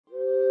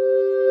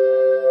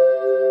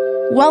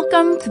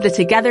Welcome to the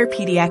Together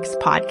PDX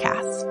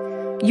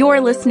podcast. You're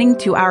listening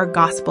to our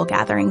Gospel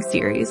Gathering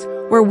series,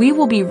 where we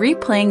will be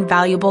replaying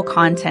valuable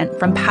content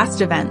from past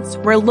events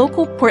where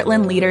local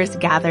Portland leaders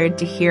gathered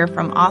to hear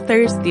from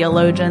authors,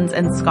 theologians,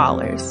 and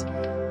scholars.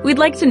 We'd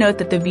like to note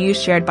that the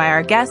views shared by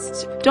our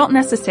guests don't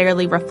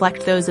necessarily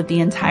reflect those of the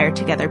entire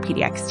Together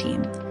PDX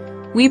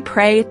team. We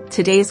pray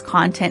today's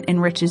content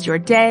enriches your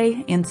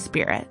day and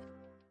spirit.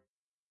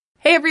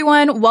 Hey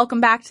everyone, welcome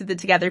back to the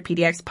Together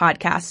PDX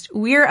podcast.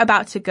 We're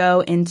about to go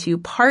into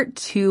part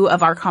 2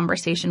 of our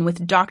conversation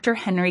with Dr.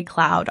 Henry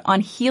Cloud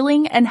on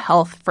healing and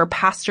health for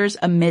pastors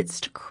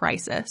amidst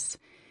crisis.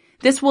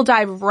 This will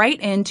dive right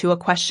into a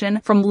question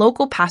from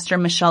local pastor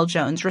Michelle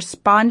Jones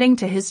responding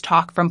to his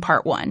talk from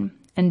part 1.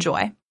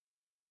 Enjoy.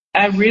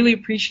 I really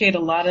appreciate a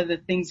lot of the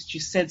things that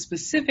you said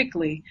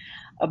specifically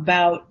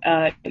about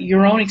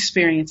your own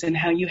experience and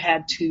how you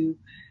had to,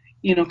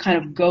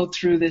 kind of go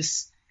through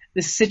this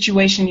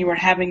situation. You were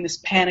having this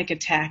panic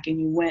attack and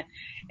you went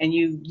and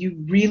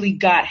you really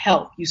got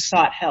help. You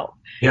sought help.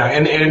 Yeah.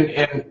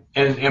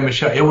 And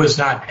Michelle, it was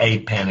not a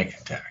panic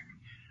attack.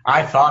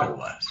 I thought it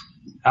was.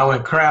 I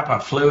went, crap. I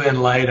flew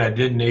in late. I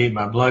didn't eat.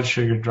 My blood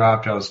sugar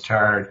dropped. I was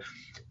tired.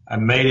 I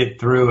made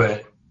it through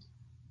it.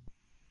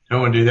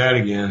 Don't want to do that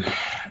again.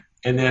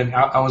 And then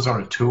I was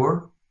on a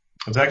tour.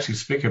 I was actually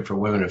speaking for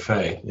Women of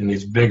Faith in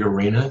these big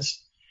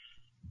arenas.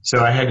 So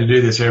I had to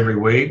do this every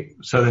week.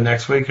 So the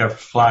next week I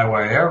fly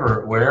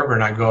wherever,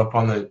 and I go up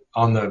on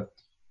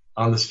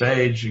the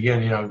stage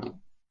again,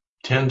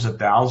 tens of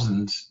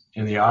thousands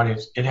in the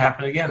audience. It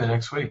happened again the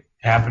next week.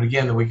 It happened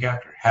again the week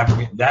after. It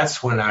happened again.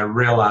 That's when I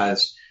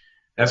realized,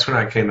 that's when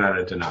I came out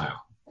of denial.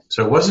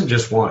 So it wasn't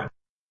just one.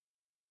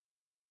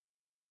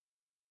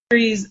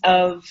 Series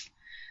of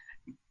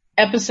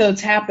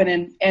episodes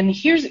happen, and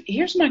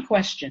here's my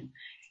question.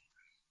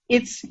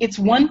 It's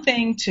one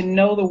thing to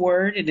know the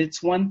word, and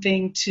it's one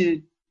thing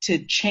to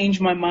change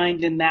my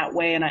mind in that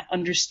way, and I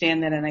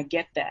understand that and I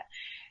get that.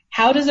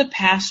 How does a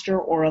pastor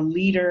or a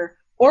leader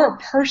or a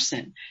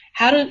person,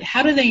 how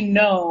do they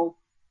know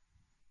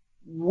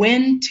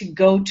when to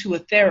go to a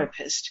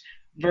therapist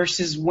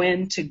versus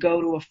when to go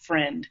to a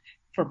friend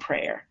for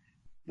prayer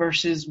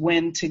versus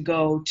when to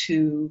go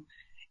to,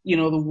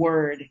 the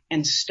word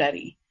and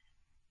study?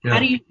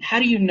 Yeah. How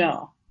do you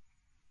know?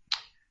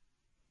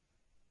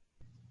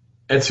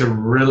 It's a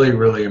really,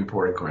 really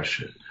important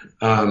question.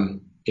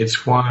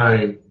 It's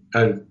why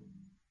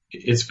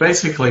it's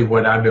basically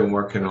what I've been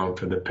working on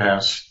for the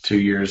past 2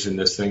 years in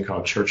this thing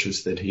called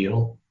Churches That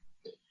Heal.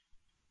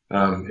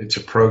 It's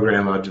a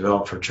program I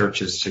developed for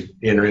churches to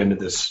enter into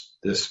this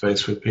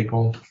space with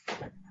people.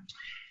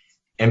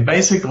 And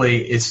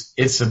basically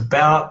it's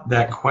about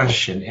that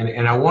question.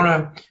 And I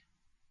want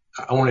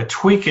to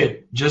tweak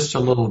it just a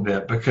little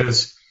bit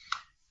because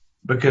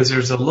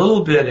there's a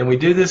little bit, and we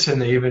do this in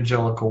the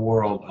evangelical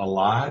world a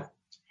lot,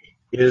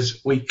 is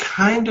we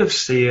kind of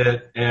see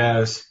it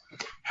as,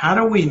 how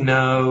do we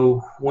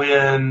know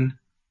when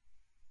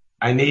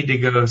I need to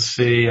go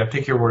see, I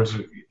think your words,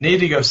 need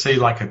to go see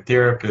like a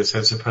therapist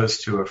as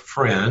opposed to a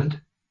friend,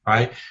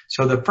 right?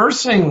 So the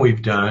first thing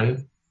we've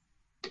done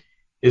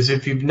is,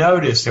 if you've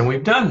noticed, and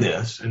we've done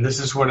this, and this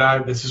is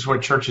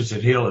what Churches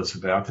That Heal is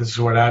about. This is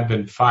what I've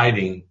been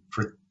fighting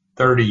for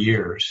 30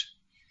 years.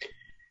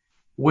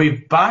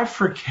 We've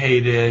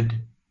bifurcated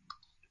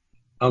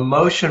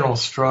emotional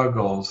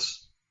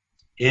struggles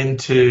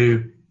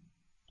into,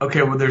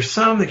 okay, well, there's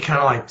some that kind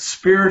of like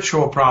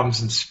spiritual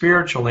problems and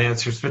spiritual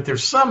answers, but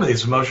there's some of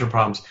these emotional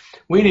problems.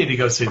 We need to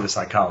go see the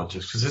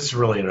psychologist because this is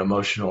really an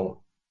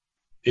emotional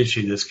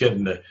issue that's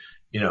getting to,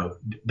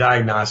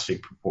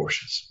 diagnostic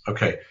proportions.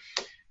 Okay.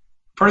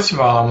 First of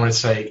all, I want to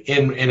say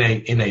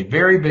in a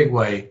very big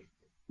way,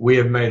 we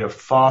have made a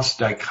false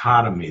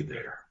dichotomy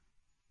there.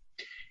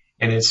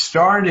 And it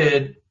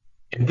started,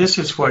 and this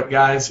is what,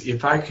 guys,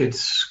 if I could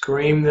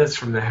scream this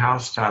from the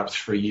housetops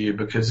for you,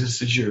 because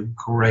this is your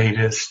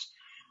greatest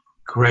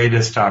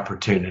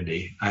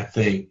opportunity, I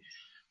think,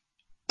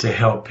 to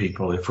help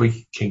people if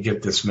we can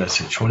get this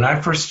message. When I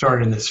first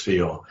started in this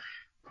field,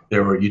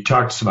 you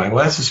talk to somebody,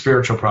 well, that's a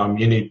spiritual problem.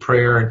 You need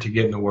prayer and to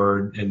get in the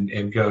word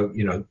and go,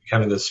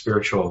 kind of the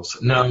spirituals.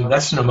 No,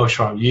 that's an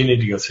emotional problem. You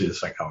need to go see the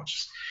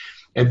psychologist.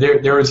 And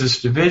there was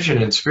this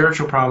division in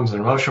spiritual problems and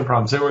emotional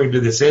problems. Then we're going to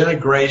do this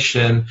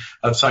integration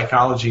of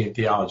psychology and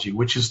theology,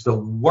 which is the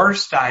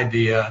worst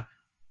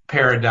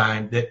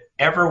paradigm that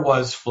ever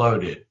was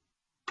floated,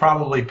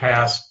 probably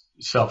past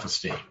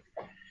self-esteem.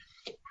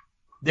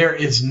 There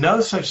is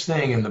no such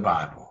thing in the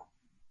Bible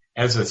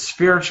as a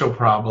spiritual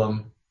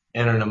problem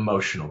and an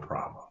emotional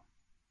problem.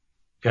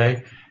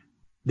 Okay?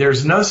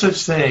 There's no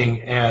such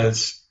thing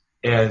as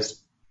a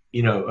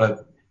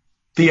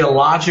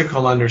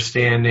theological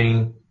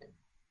understanding.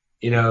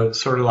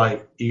 Sort of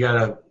like you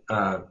got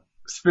a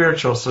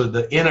spiritual, so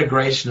the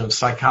integration of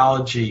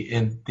psychology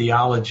and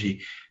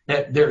theology,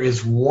 that there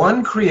is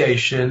one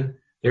creation,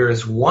 there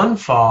is one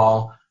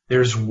fall,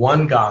 there's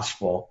one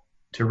gospel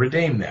to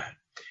redeem that.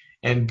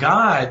 And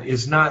God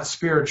is not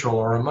spiritual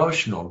or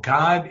emotional.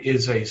 God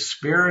is a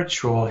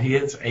spiritual, He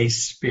is a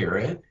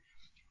spirit,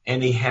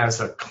 and he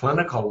has a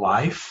clinical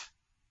life.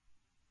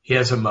 He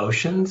has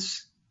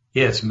emotions.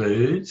 He has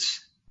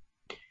moods.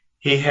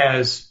 He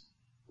has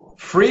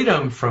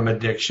freedom from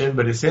addiction,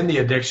 but it's in the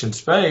addiction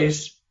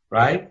space,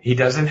 right? He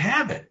doesn't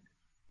have it,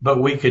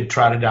 but we could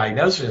try to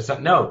diagnose it. It's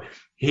not, no,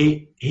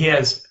 he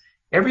has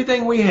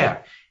everything we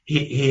have.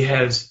 He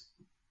has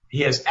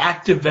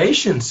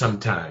activation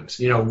sometimes.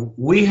 You know,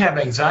 we have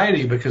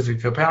anxiety because we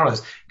feel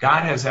powerless.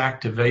 God has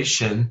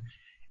activation,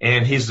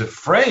 and he's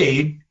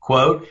afraid,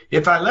 quote,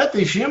 if I let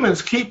these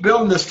humans keep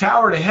building this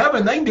tower to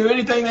heaven, they can do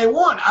anything they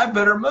want. I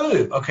better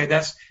move. Okay,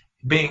 that's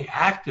being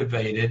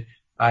activated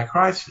by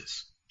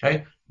crisis.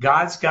 Okay,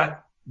 God's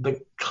got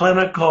the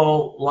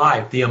clinical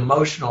life, the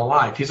emotional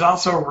life. He's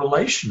also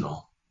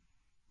relational.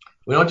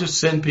 We don't just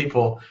send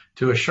people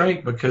to a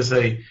shrink because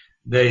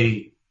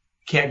they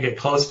can't get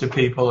close to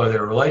people or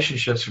their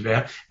relationships are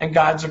bad, and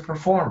God's a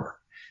performer.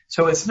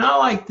 So it's not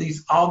like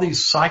all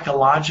these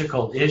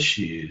psychological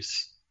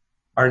issues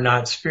are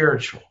not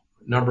spiritual,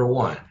 number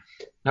one.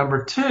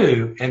 Number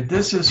two, and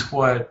this is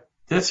what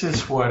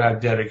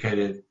I've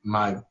dedicated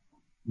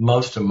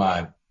most of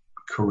my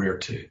career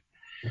to,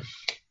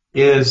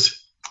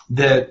 is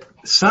that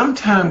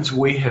sometimes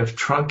we have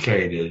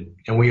truncated,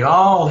 and we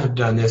all have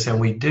done this, and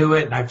we do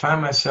it, and I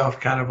find myself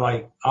kind of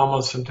like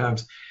almost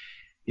sometimes,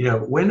 you know,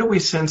 when do we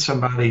send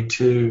somebody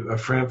to a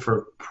friend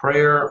for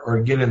prayer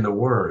or get in the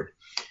Word?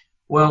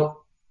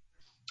 Well,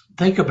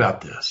 think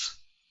about this.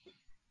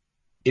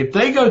 If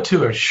they go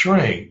to a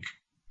shrink,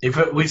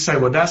 if we say,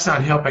 well, that's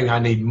not helping, I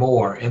need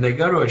more, and they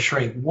go to a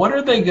shrink, what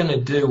are they going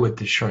to do with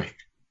the shrink?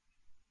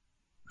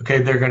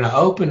 Okay, they're going to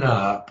open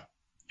up,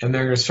 and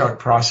they're going to start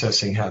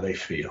processing how they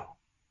feel.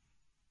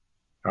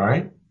 All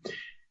right?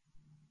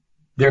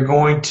 They're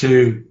going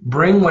to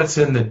bring what's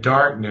in the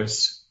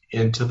darkness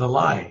into the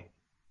light.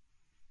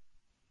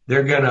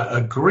 They're going to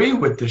agree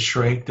with the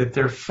shrink that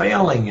they're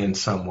failing in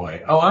some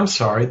way. Oh, I'm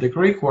sorry. The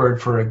Greek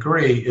word for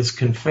agree is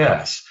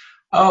confess.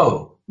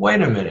 Oh,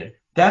 wait a minute.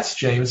 That's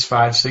James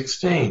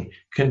 5:16.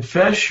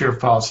 Confess your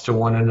faults to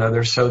one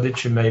another so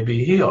that you may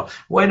be healed.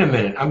 Wait a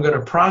minute. I'm going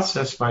to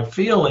process my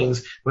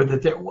feelings with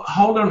it.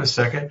 Hold on a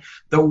second.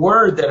 The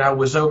word that I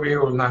was over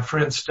here with my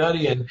friend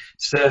studying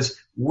says,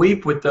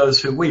 weep with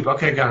those who weep.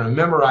 Okay, I got to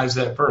memorize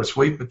that verse.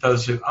 Weep with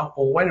those who, oh,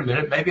 well, wait a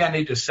minute. Maybe I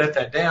need to set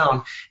that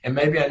down, and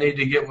maybe I need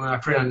to get with my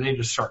friend. I need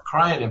to start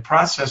crying and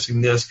processing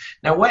this.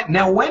 Now wait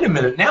a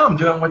minute. Now I'm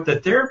doing what the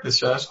therapist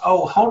says.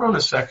 Oh, hold on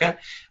a second.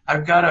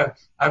 I've got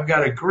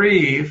to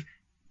grieve.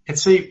 And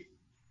see,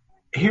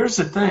 here's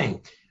the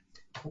thing.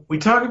 We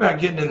talk about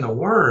getting in the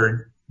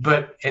Word,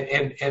 but,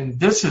 and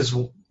this is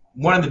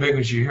one of the big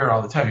ones you hear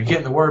all the time. You get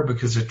in the Word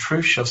because the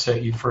truth shall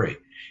set you free.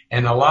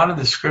 And a lot of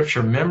the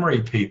scripture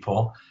memory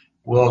people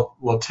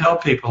will tell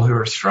people who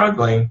are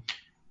struggling,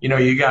 you know,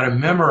 you got to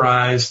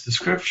memorize the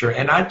scripture.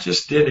 And I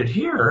just did it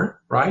here,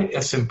 right?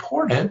 It's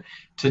important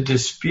to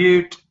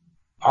dispute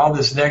all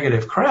this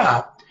negative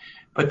crap,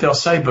 but they'll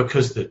say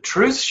because the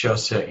truth shall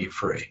set you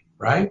free,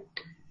 right?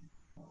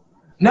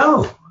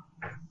 No,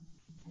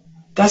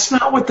 that's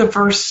not what the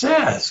verse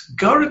says.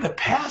 Go to the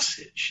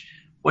passage.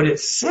 What it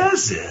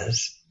says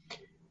is,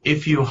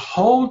 if you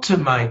hold to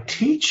my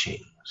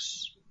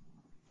teachings,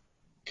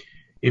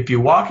 if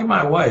you walk in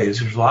my ways,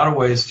 there's a lot of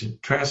ways to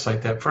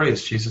translate that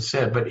phrase, Jesus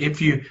said, but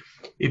if you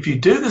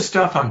do the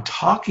stuff I'm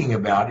talking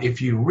about,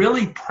 if you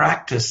really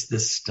practice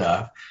this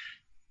stuff,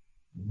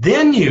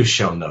 then you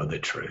shall know the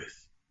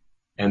truth,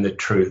 and the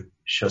truth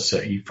shall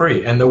set you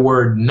free. And the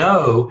word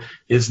know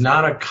is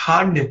not a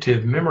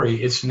cognitive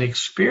memory. It's an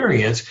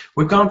experience.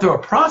 We've gone through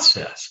a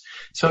process.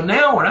 So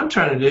now what I'm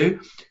trying to do,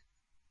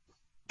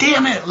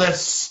 damn it, let's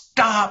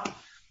stop.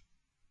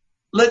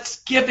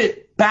 Let's give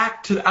it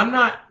back to,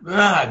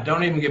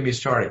 don't even get me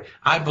started.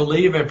 I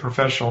believe in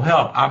professional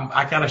help.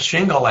 I got a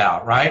shingle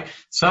out, right?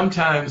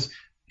 Sometimes,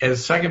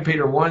 as 2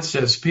 Peter 1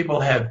 says,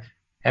 people have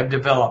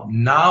developed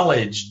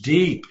knowledge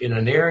deep in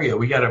an area.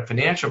 We got a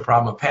financial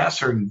problem, a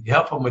pastor can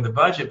help them with the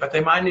budget, but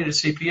they might need a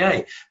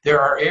CPA. There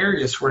are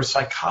areas where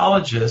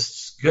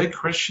psychologists, good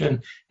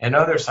Christian and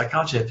other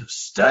psychologists have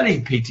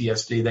studied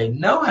PTSD. They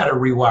know how to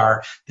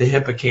rewire the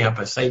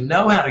hippocampus. They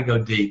know how to go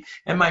deep.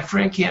 And my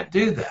friend can't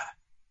do that.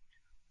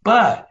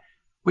 But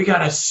we got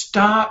to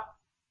stop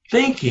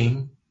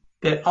thinking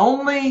that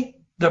only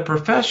the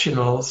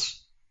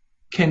professionals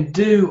can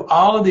do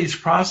all of these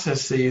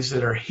processes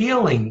that are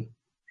healing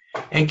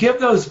and give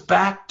those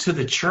back to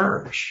the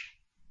church.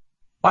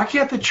 Why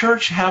can't the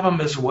church have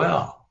them as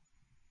well?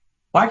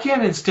 Why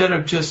can't, instead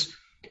of just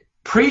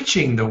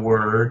preaching the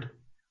word,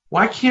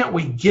 why can't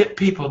we get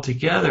people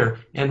together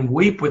and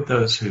weep with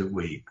those who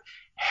weep?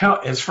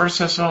 As 1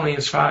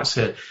 Thessalonians 5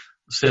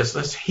 says,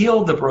 let's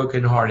heal the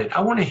brokenhearted.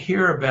 I want to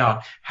hear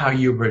about how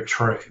you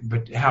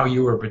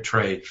were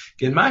betrayed.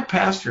 Again, my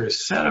pastor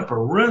has set up a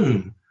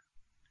room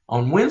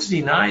on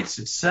Wednesday nights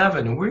at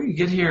 7, and we're going to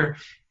get here,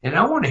 and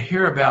I want to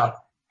hear about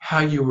how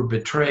you were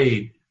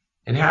betrayed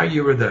and how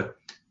you were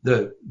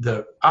the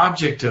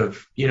object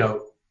of,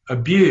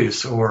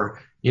 abuse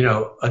or,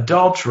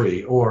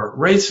 adultery or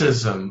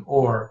racism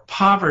or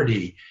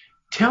poverty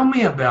Tell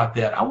me about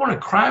that. I want to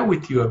cry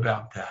with you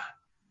about that.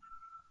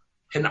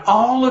 And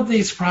all of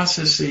these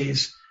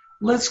processes,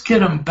 let's get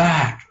them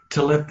back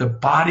to let the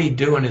body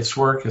doing its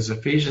work, as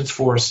Ephesians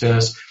 4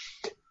 says,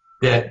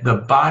 that the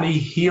body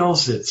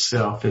heals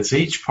itself as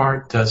each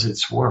part does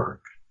its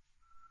work.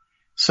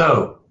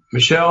 So,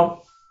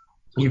 Michelle,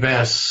 you've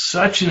asked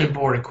such an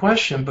important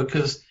question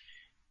because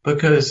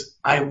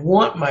I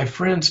want my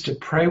friends to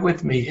pray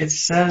with me. It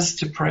says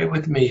to pray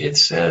with me. It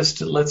says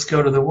to let's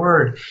go to the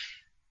Word.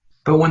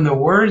 But when the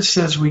Word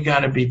says we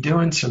got to be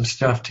doing some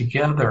stuff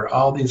together,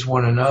 all these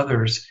one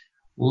another's,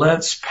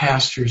 let's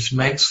pastors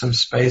make some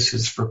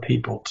spaces for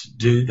people to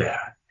do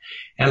that.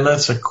 And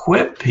let's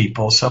equip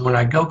people. So when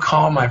I go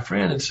call my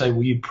friend and say,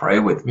 will you pray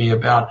with me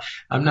about,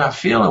 I'm not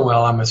feeling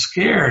well, I'm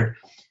scared.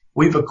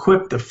 We've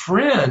equipped the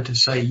friend to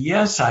say,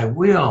 yes, I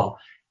will.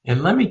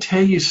 And let me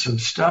tell you some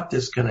stuff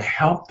that's going to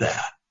help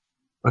that,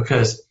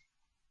 because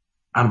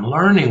I'm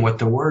learning what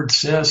the Word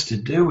says to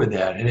do with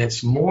that. And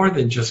it's more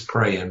than just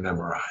pray and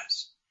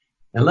memorize.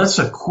 And let's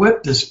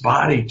equip this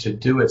body to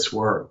do its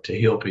work, to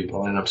heal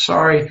people. And I'm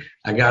sorry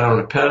I got on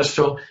a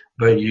pedestal,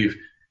 but you've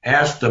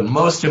asked the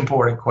most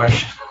important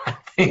question I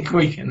think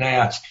we can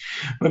ask,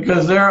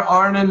 because there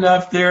aren't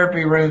enough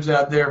therapy rooms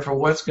out there for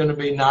what's going to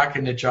be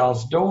knocking at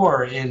y'all's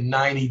door in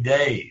 90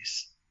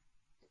 days.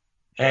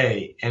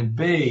 A. And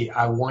B,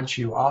 I want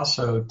you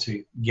also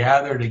to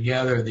gather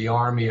together the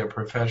army of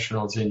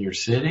professionals in your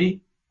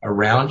city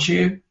around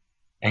you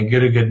and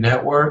get a good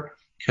network,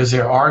 because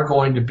there are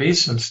going to be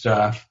some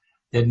stuff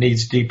that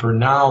needs deeper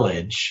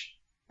knowledge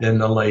than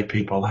the lay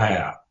people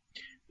have.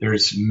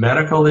 There's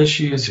medical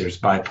issues, there's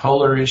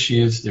bipolar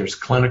issues, there's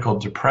clinical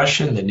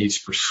depression that needs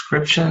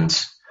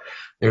prescriptions.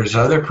 There's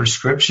other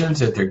prescriptions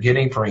that they're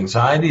getting for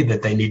anxiety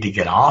that they need to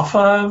get off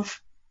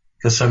of,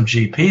 because some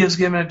GP is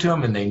giving it to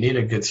them and they need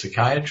a good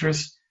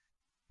psychiatrist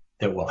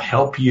that will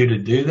help you to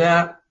do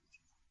that.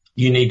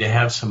 You need to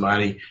have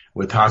somebody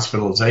with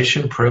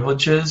hospitalization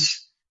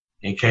privileges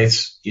in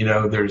case,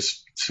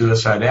 there's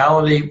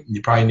suicidality.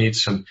 You probably need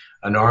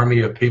an army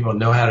of people who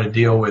know how to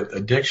deal with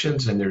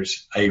addictions, and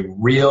there's a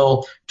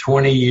real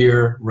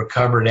 20-year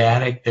recovered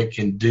addict that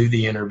can do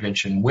the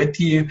intervention with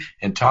you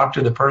and talk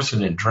to the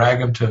person and drag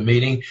them to a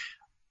meeting.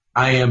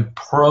 I am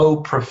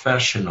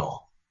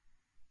pro-professional.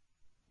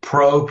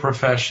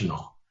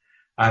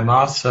 I'm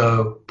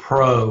also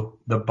pro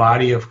the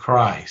body of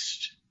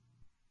Christ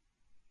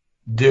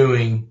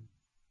doing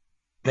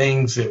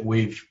things that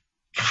we've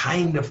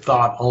kind of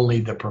thought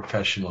only the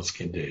professionals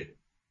can do.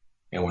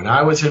 And when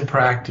I was in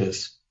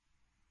practice,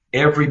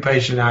 every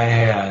patient I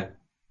had,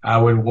 I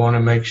would want to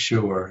make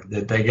sure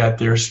that they got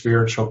their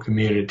spiritual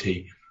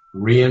community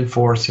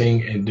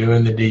reinforcing and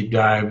doing the deep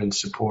dive and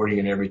supporting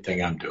and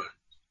everything I'm doing.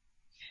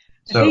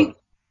 So,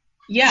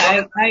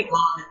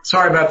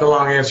 sorry about the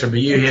long answer, but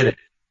you hit it.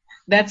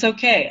 That's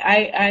okay.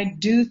 I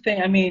do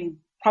think,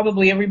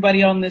 probably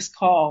everybody on this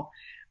call,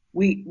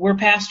 we're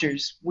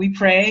pastors. We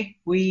pray,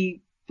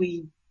 we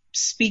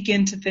speak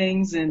into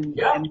things and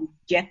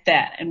get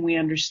that, and we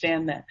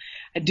understand that.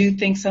 I do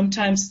think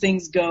sometimes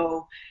things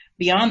go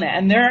beyond that,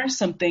 and there are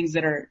some things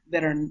that are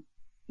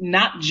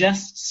not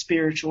just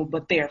spiritual,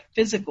 but they are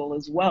physical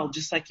as well,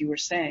 just like you were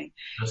saying.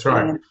 That's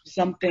right. And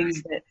some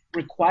things that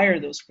require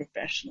those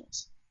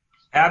professionals.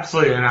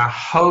 Absolutely, and I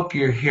hope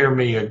you hear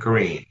me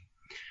agreeing.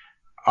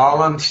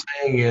 All I'm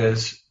saying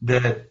is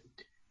that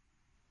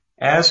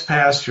as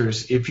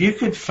pastors, if you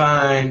could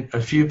find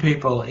a few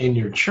people in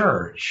your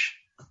church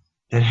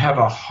that have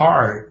a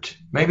heart,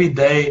 maybe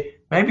they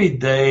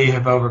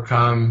have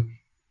overcome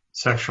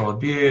sexual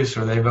abuse,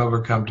 or they've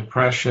overcome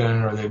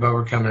depression, or they've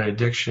overcome an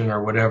addiction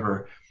or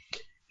whatever.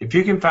 If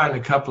you can find a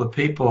couple of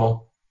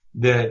people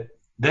that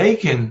they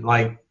can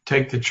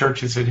take the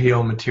Churches That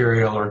Heal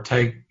material, or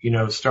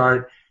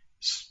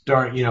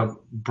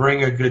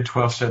bring a good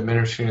 12-step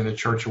ministry in the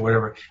church or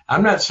whatever.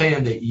 I'm not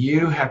saying that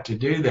you have to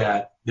do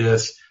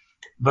this,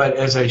 but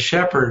as a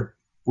shepherd,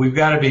 we've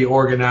got to be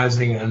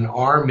organizing an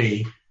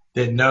army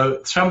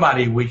that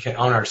somebody we can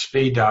on our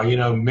speed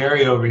dial.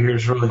 Mary over here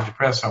is really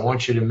depressed. I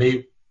want you to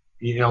meet,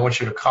 I want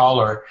you to call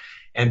her,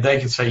 and they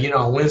can say,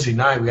 on Wednesday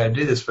night we got to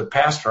do this. But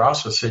Pastor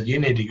also said you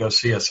need to go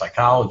see a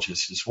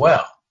psychologist as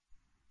well.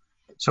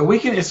 So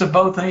it's a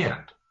both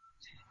and.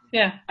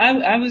 Yeah,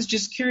 I was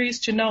just curious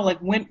to know,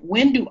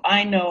 when do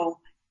I know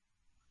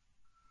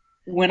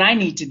when I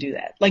need to do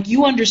that?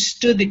 You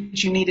understood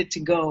that you needed to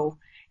go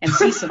and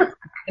see someone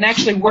and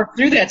actually work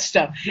through that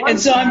stuff. And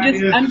so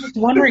I'm just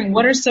wondering,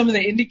 what are some of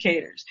the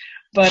indicators?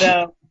 But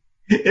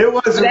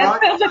that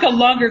sounds like a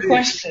longer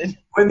question.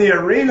 When the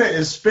arena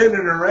is spinning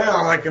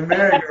around like a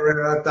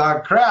merry-go-round, I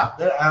thought, crap,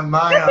 that's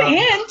a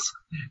hint.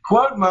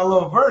 Quote my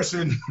little verse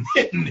and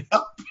didn't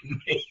help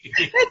me.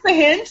 That's a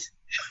hint.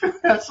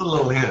 That's a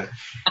little hint.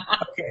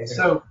 Okay,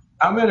 so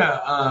I'm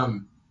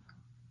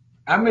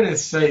gonna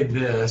say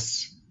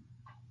this,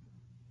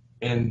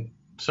 and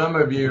some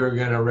of you are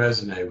gonna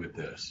resonate with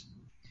this.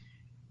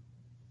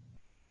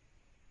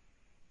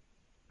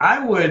 I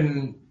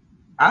wouldn't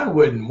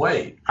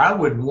wait. I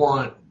would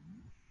want,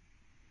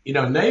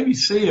 Navy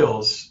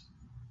SEALs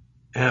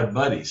have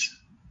buddies.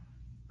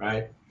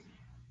 right?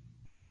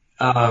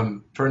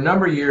 For a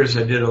number of years,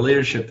 I did a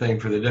leadership thing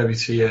for the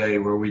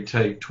WCA where we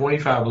take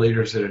 25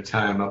 leaders at a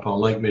time up on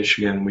Lake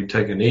Michigan. We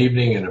take an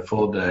evening and a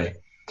full day.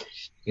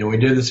 And we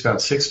do this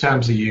about 6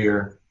 times a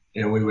year,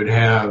 and we would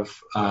have,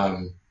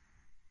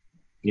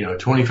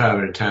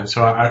 25 at a time.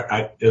 So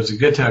it was a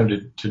good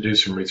time to do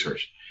some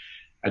research.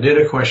 I did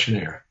a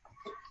questionnaire.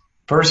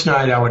 First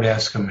night, I would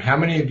ask them, how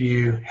many of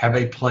you have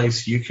a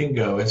place you can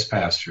go as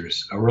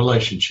pastors, a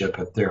relationship,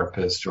 a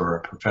therapist, or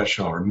a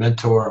professional, or a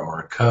mentor,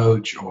 or a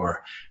coach,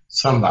 or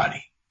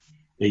somebody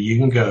that you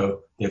can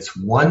go that's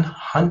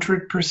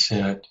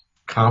 100%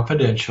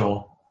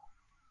 confidential,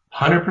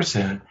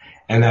 100%,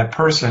 and that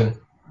person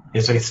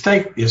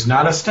is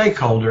not a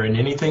stakeholder in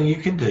anything you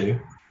can do.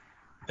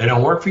 They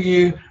don't work for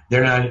you.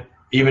 They're not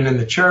even in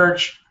the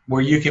church,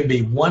 where you can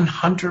be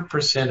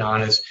 100%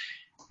 honest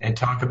and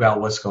talk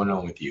about what's going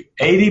on with you.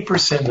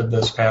 80% of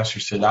those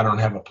pastors said, I don't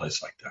have a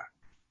place like that.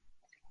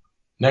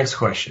 Next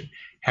question.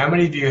 How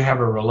many of you have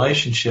a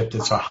relationship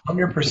that's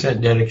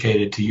 100%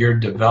 dedicated to your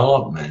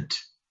development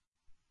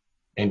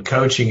and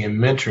coaching and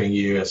mentoring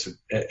you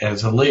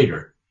as a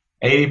leader?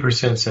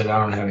 80% said, I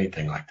don't have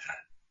anything like that.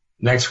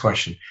 Next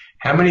question.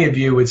 How many of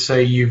you would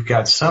say you've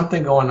got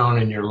something going on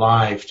in your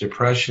life,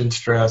 depression,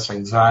 stress,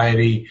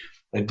 anxiety,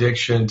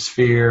 addictions,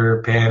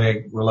 fear,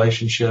 panic,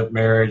 relationship,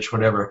 marriage,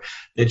 whatever,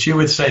 that you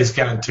would say has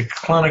gotten to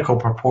clinical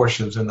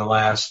proportions in the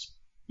last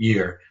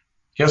year?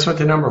 Guess what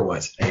the number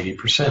was?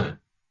 80%.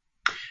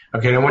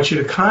 Okay, and I want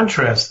you to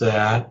contrast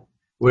that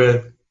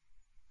with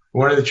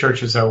one of the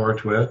churches I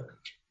worked with.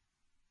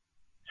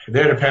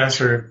 They had a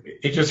pastor,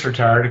 he just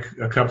retired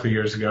a couple of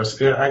years ago.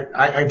 So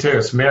I can tell you,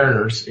 it's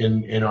Mariners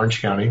in Orange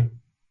County.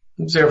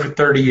 He was there for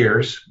 30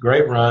 years,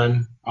 great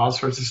run, all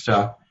sorts of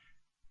stuff.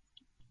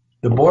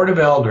 The board of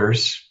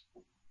elders,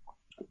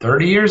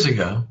 30 years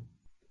ago,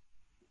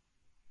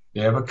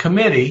 they have a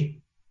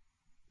committee,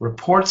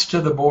 reports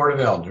to the board of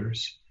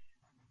elders,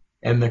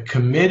 and the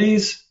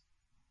committee's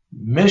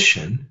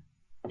mission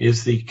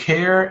is the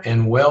care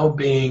and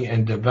well-being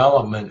and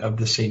development of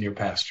the senior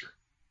pastor.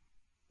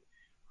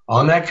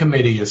 On that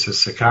committee is a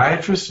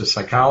psychiatrist, a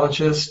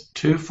psychologist,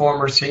 2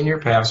 former senior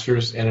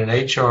pastors, and an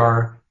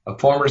HR, a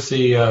former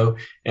CEO,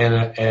 and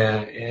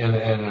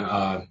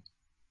an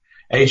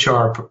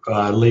HR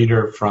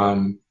leader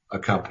from a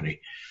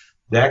company.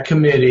 That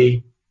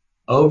committee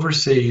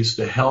oversees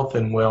the health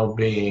and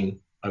well-being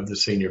of the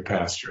senior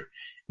pastor.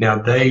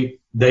 Now, they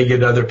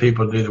get other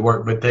people to do the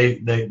work, but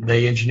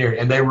they engineer,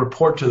 and they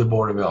report to the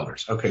board of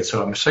elders. Okay,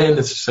 so I'm saying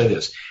this to say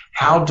this.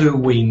 How do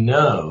we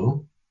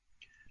know?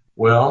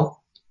 Well,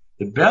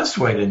 the best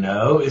way to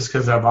know is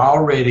because I've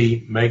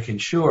already making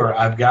sure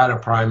I've got a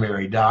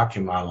primary doc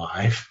in my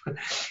life.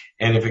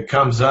 And if it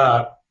comes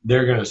up,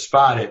 they're going to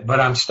spot it. But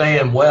I'm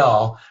staying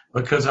well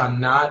because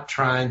I'm not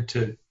trying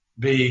to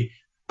be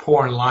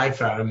pouring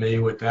life out of me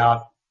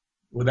without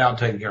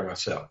taking care of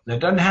myself. Now, it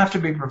doesn't have to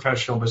be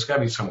professional, but it's got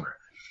to be somewhere.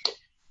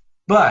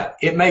 But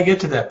it may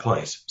get to that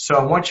place. So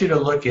I want you to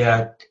look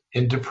at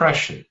in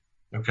depression,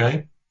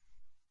 okay?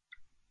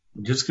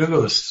 Just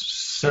Google the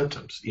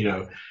symptoms.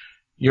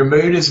 Your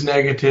mood is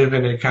negative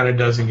and it kind of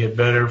doesn't get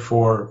better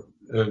for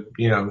a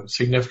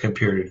significant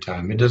period of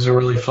time. It doesn't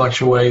really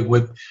fluctuate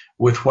with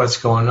what's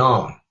going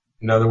on.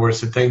 In other words,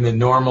 the thing that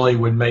normally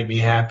would make me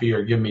happy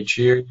or give me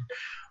cheer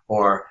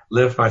or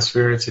lift my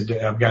spirits,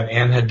 I've got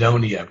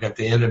anhedonia. I've got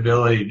the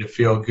inability to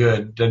feel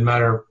good. Doesn't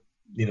matter,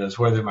 it's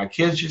whether my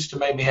kids used to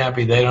make me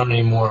happy. They don't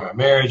anymore. My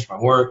marriage, my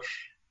work.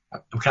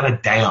 I'm kind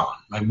of down.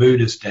 My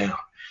mood is down.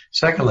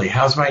 Secondly,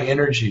 how's my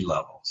energy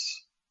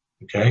levels?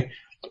 Okay.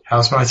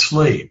 How's my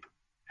sleep?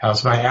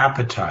 How's my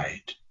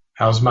appetite?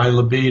 How's my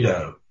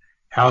libido?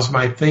 How's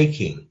my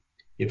thinking?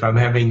 If I'm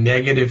having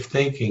negative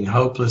thinking,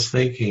 hopeless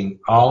thinking,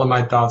 all of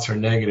my thoughts are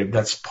negative,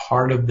 that's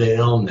part of the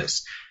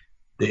illness.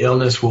 The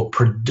illness will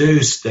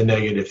produce the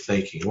negative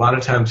thinking. A lot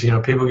of times,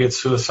 people get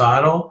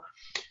suicidal.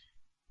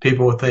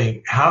 People will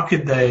think, how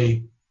could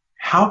they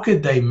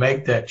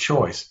make that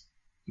choice?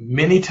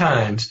 Many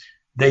times,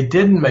 they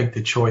didn't make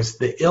the choice.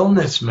 The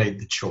illness made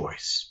the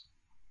choice.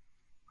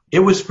 It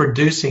was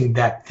producing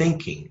that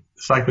thinking.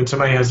 It's like when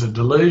somebody has a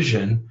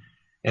delusion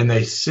and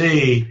they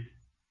see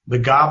the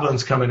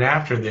goblins coming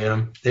after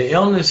them, the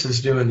illness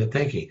is doing the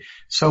thinking.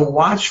 So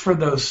watch for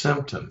those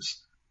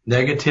symptoms.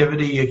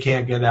 Negativity you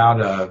can't get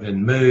out of,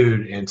 and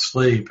mood and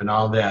sleep and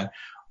all that.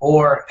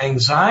 Or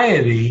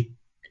anxiety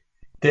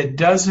that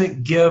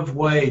doesn't give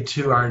way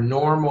to our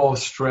normal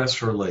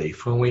stress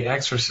relief. When we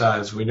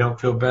exercise, we don't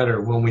feel better.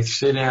 When we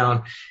sit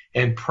down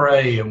and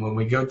pray, and when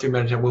we go through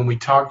meditation, when we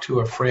talk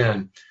to a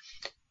friend,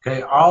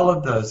 okay, all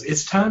of those,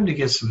 it's time to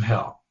get some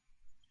help.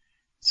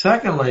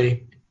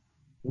 Secondly,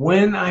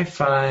 when I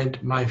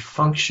find my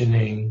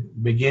functioning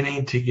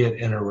beginning to get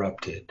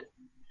interrupted,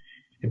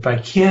 if I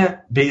can't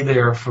be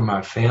there for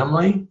my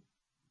family,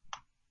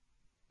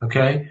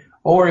 okay,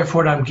 or if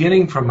what I'm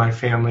getting from my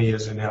family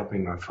isn't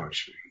helping my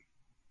functioning,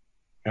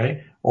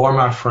 okay, or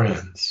my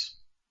friends,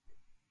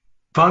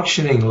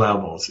 functioning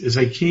levels is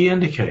a key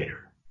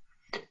indicator.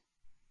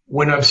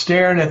 When I'm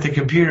staring at the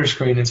computer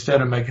screen instead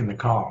of making the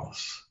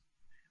calls,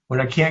 when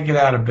I can't get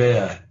out of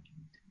bed,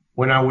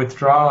 when I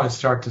withdraw and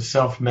start to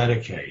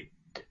self-medicate,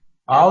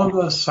 all of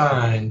those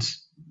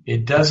signs,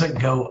 it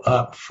doesn't go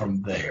up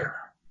from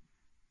there.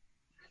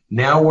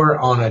 Now we're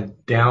on a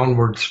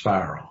downward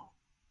spiral.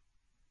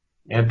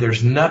 And if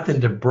there's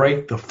nothing to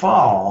break the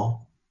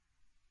fall,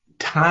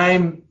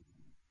 time,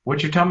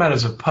 what you're talking about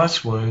is a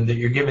pus wound that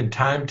you're giving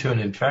time to an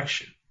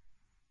infection.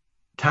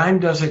 Time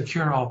doesn't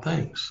cure all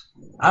things.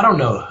 I don't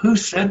know who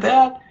said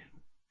that,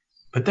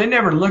 but they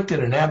never looked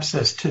at an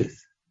abscessed tooth.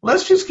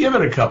 Let's just give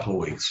it a couple of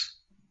weeks.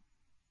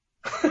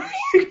 Are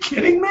you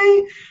kidding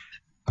me?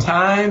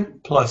 Time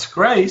plus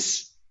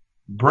grace,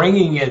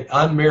 bringing it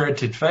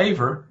unmerited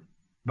favor,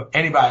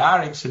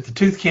 antibiotics that the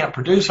tooth can't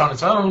produce on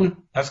its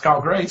own, that's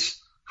called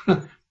grace.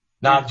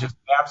 Not just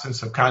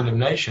absence of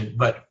condemnation,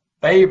 but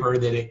favor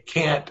that it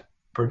can't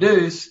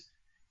produce,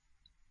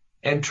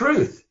 and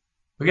truth.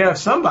 We got to have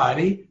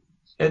somebody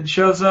that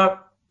shows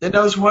up that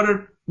knows what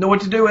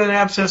to do with an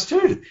abscessed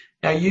tooth.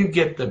 Now you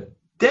get the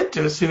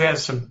dentist who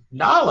has some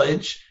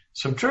knowledge,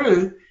 some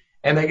truth,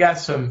 and they got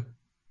some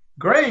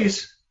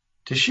grace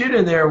to shoot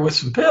in there with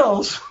some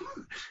pills,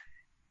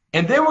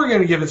 and then we're going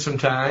to give it some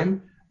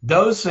time.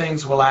 Those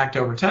things will act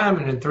over time,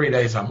 and in 3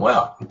 days I'm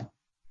well.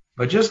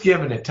 But just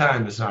giving it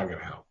time is not going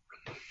to help.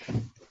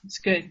 It's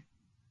good.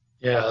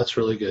 Yeah, that's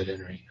really good,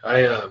 Henry.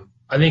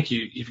 I think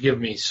you've given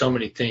me so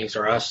many things,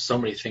 or us so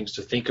many things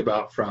to think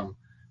about from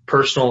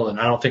personal, and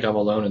I don't think I'm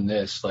alone in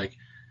this. Like,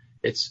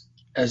 it's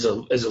as a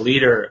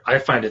leader, I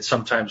find it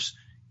sometimes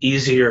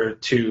easier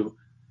to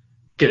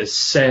get a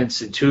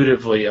sense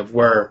intuitively of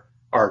where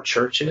our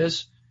church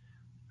is,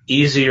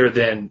 easier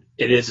than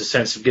it is a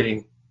sense of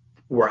getting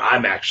where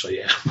I'm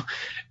actually am,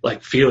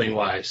 like feeling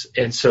wise.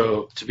 And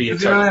so to be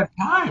inside, you don't have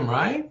time,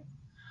 right?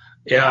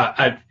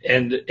 Yeah,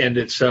 and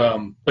it's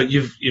but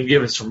you've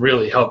given some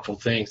really helpful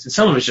things, and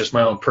some of it's just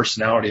my own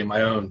personality and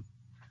my own,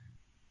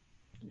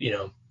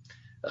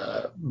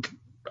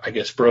 I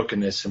guess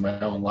brokenness in my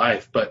own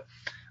life. But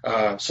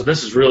so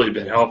this has really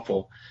been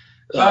helpful.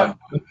 I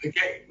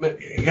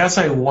gotta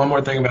say one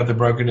more thing about the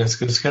brokenness,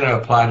 because it's going to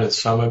apply to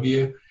some of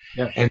you.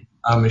 Yeah. And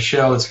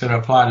Michelle, it's going to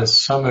apply to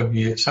some of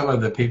you, some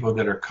of the people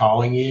that are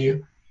calling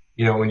you.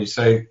 When you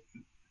say,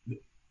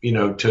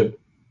 to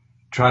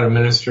try to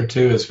minister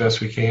to as best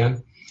we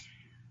can,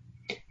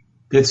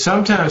 that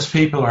sometimes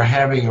people are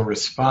having a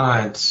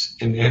response,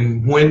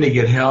 and when to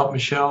get help,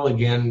 Michelle,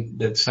 again,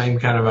 that same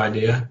kind of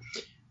idea.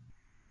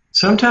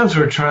 Sometimes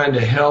we're trying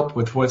to help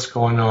with what's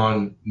going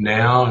on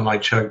now, and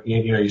like Chuck,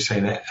 you're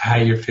saying how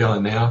you're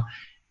feeling now.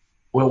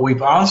 Well,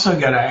 we've also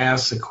got to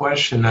ask the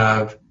question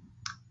of,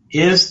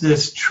 is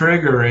this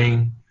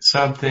triggering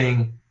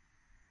something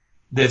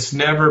that's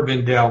never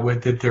been dealt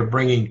with that they're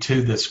bringing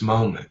to this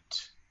moment?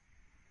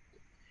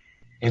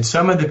 And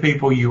some of the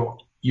people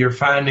you're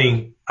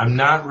finding, I'm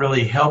not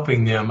really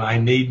helping them, I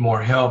need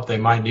more help, they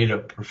might need a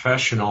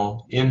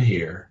professional in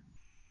here,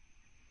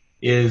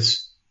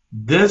 is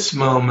this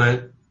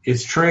moment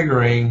is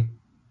triggering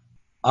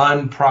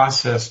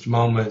unprocessed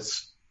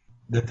moments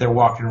that they're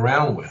walking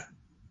around with.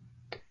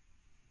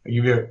 I'll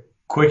give you a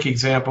quick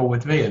example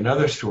with me,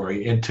 another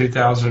story. In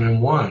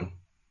 2001,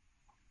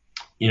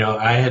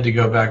 I had to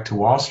go back to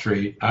Wall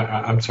Street,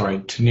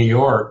 to New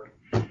York,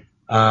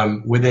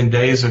 within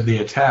days of the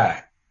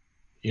attack,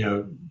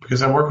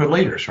 because I work with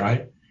leaders,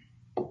 right?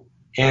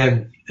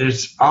 And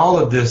there's all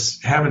of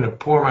this having to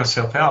pour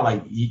myself out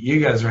like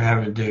you guys are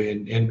having to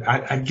do. And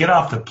I get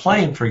off the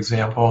plane, for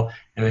example,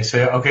 and they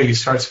say, okay, you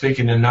start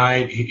speaking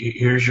tonight.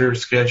 Here's your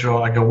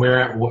schedule. I go,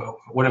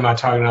 what am I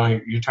talking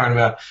about? You're talking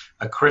about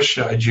a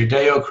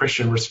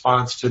Judeo-Christian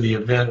response to the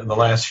event of the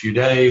last few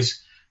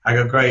days. I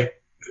go, great.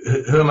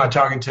 Who am I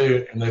talking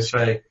to? And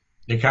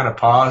they kind of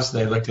paused.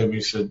 They looked at me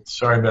and said,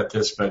 sorry about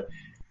this, but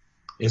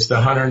it's the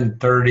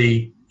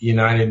 130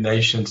 United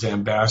Nations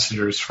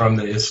ambassadors from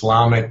the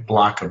Islamic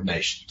bloc of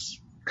nations.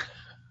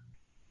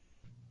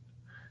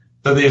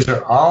 So these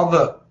are all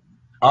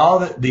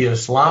the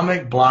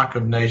Islamic bloc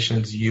of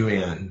nations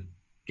UN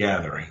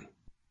gathering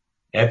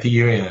at the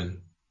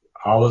UN,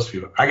 all those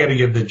people. I got to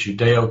give the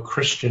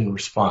Judeo-Christian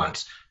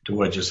response to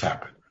what just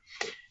happened.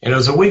 And it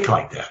was a week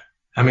like that.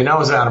 I mean, I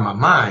was out of my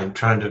mind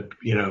trying to,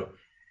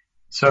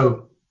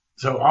 so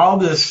all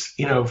this,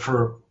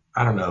 for,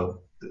 I don't know,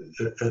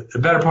 the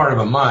better part of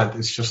a month,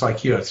 it's just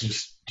like you,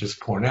 it's just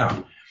pouring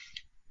out.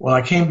 Well,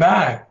 I came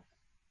back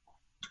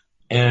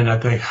and I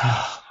think,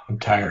 I'm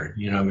tired,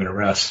 I'm going to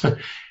rest.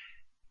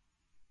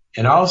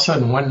 And all of a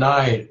sudden one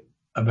night,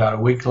 about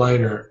a week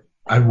later,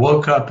 I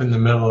woke up in the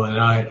middle of the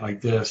night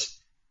like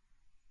this,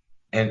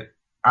 and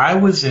I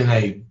was in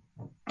a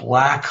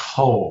black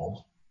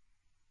hole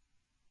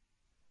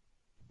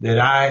that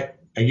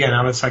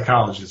I'm a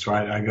psychologist,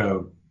 right? I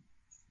go,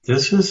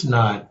 this is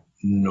not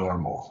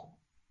normal.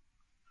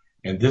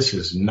 And this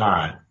is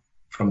not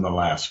from the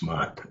last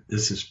month.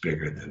 This is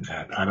bigger than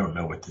that. I don't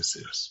know what this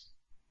is.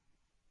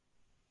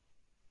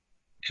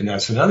 And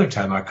that's another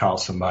time I called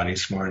somebody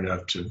smart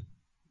enough to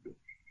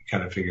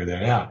kind of figure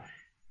that out.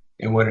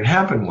 And what had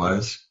happened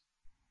was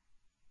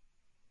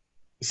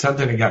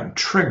something had gotten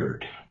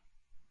triggered.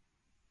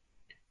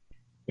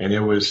 And it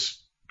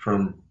was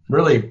from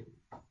really,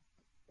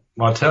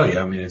 well, I'll tell you,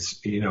 I mean, it's,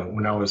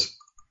 when I was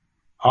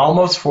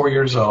almost 4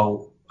 years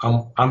old,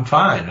 I'm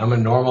fine. I'm a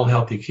normal,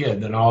 healthy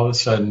kid. Then all of a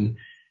sudden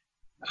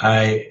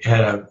I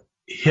had a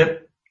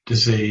hip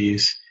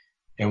disease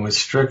and was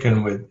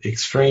stricken with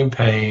extreme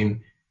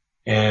pain.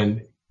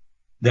 And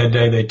that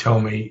day they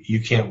told me,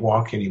 you can't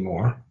walk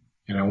anymore.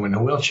 And I went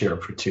in a wheelchair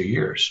for 2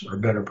 years, or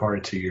better part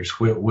of 2 years,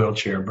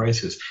 wheelchair and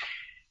braces.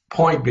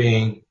 Point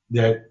being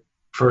that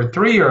for a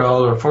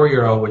 3-year-old or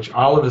 4-year-old, which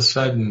all of a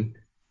sudden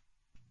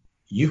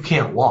you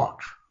can't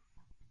walk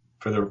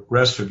for the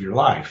rest of your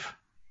life.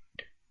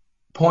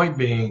 Point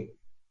being,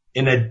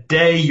 in a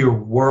day, your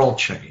world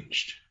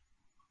changed,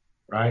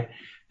 right?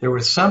 There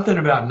was something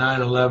about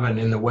 9/11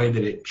 in the way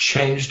that it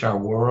changed our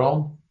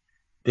world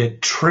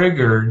that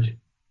triggered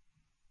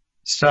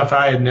stuff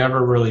I had never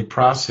really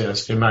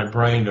processed in my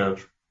brain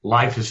of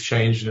life has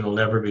changed and it'll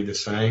never be the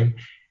same.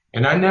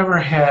 And I never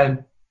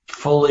had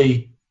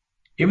fully,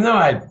 even though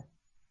I'd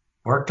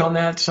worked on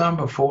that some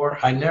before,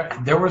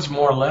 there was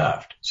more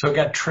left. So it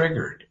got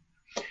triggered.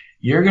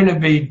 You're going to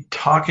be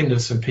talking to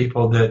some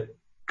people that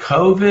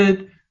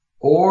COVID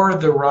or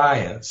the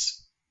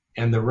riots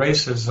and the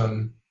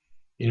racism,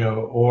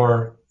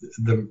 or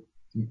the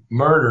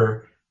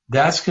murder,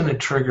 that's going to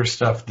trigger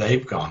stuff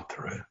they've gone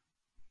through,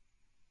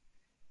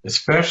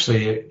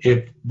 especially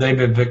if they've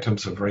been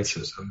victims of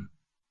racism.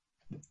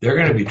 They're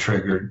going to be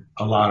triggered,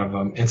 a lot of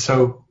them. And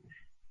so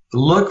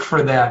look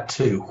for that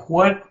too.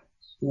 What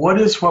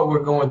is what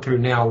we're going through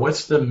now?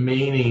 What's the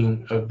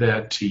meaning of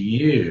that to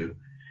you?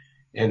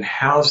 And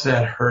how's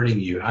that hurting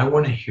you? I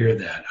want to hear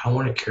that. I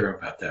want to care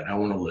about that. I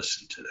want to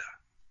listen to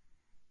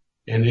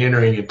that and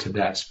entering into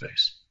that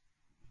space.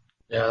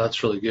 Yeah,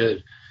 that's really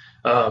good.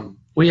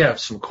 We have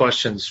some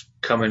questions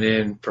coming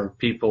in from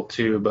people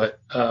too, but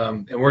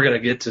and we're going to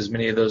get to as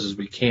many of those as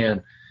we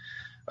can.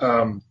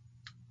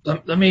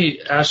 Let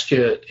me ask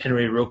you,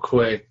 Henry, real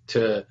quick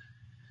to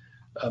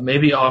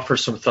maybe offer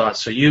some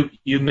thoughts. So you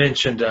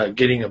mentioned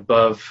getting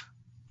above.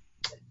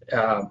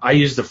 I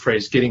use the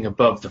phrase "getting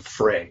above the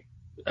fray"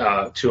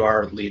 to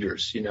our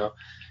leaders,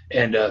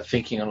 and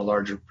thinking on a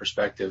larger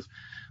perspective.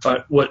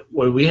 But what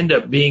we end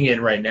up being in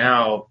right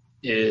now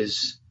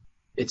is,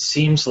 it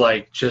seems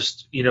like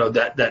just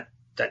that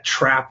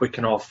trap we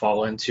can all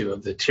fall into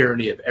of the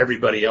tyranny of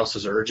everybody else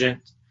is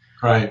urgent.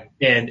 Right.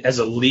 And as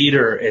a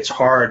leader, it's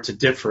hard to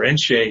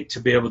differentiate,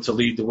 to be able to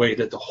lead the way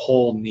that the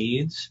whole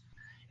needs.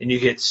 And you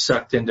get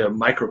sucked into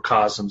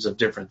microcosms of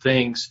different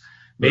things,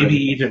 maybe right.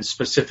 even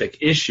specific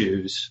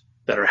issues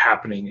that are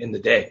happening in the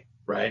day,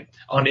 right?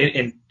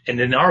 And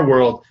in our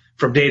world,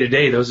 from day to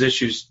day, those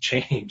issues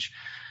change.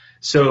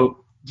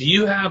 So do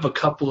you have a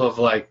couple of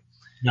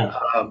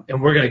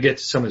and we're going to get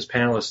to some of this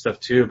panelist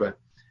stuff too, but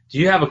do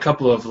you have a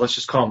couple of, let's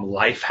just call them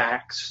life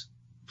hacks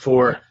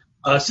for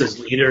us as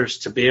leaders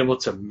to be able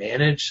to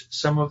manage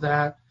some of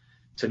that,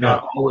 to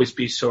not always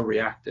be so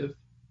reactive?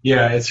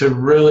 Yeah, it's a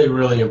really,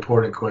 really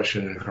important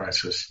question in a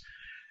crisis.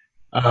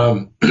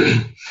 Let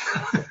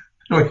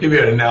me give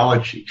you an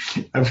analogy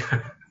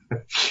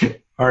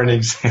or an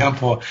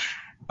example.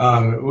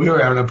 We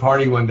were having a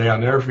party one day, I'll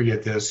never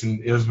forget this,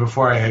 and it was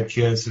before I had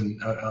kids,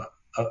 and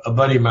a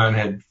buddy of mine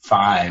had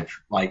 5,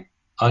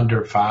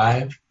 under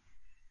 5.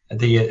 I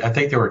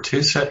think there were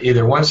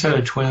either one set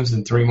of twins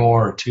and 3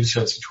 more, or 2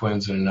 sets of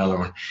twins and another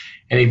one.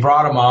 And he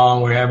brought them all,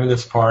 and we're having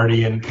this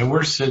party, and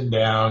we're sitting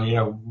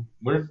down,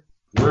 we're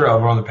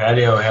over on the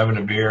patio having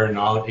a beer and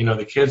all,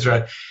 the kids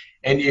are,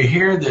 and you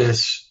hear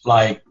this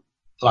like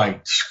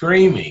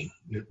screaming.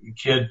 The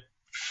kid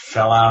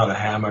fell out of the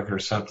hammock or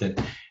something,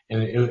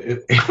 and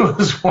it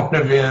was one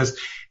of his.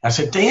 I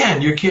said,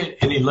 Dan, your kid,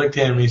 and he looked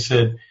at him, he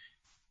said,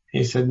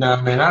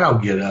 no, man, I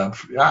don't get up.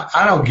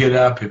 I don't get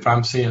up if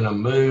I'm seeing a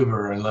move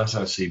or unless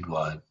I see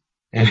blood.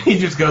 And he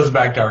just goes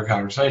back to our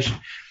conversation.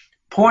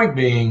 Point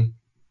being,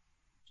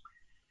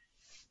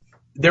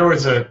 there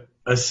was a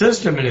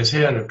system in his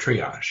head of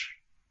triage.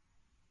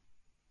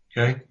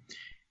 Okay?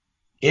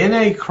 In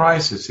a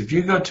crisis, if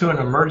you go to an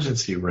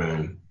emergency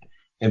room,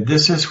 and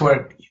this is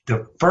what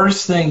the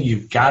first thing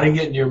you've got to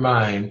get in your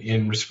mind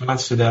in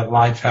response to that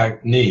life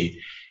hack need,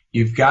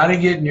 you've got to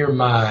get in your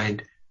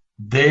mind,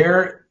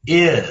 there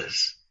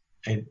is,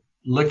 and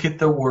look at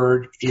the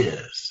word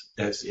is,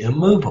 that's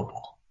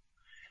immovable.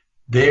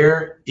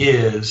 There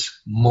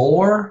is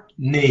more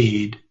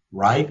need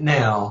right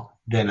now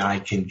than I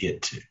can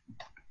get to.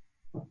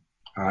 All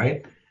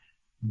right?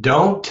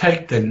 Don't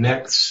take the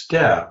next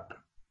step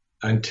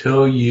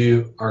until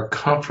you are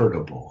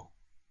comfortable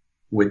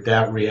with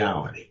that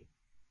reality.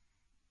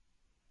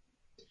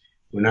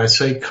 When I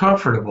say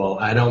comfortable,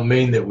 I don't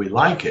mean that we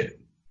like it.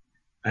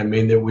 I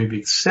mean that we've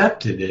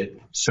accepted it,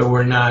 so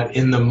we're not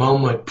in the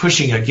moment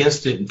pushing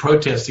against it and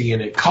protesting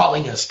it,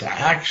 calling us to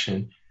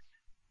action.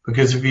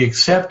 Because if you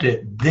accept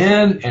it,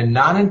 then and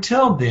not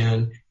until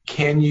then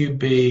can you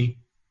be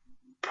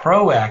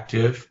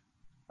proactive,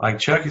 like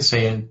Chuck is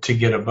saying, to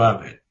get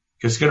above it.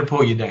 Because it's going to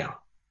pull you down.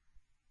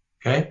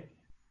 Okay?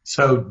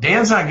 So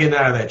Dan's not getting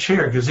out of that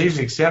chair because he's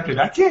accepted.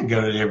 I can't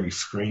go to every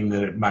scream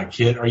that my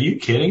kid. Are you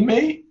kidding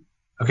me?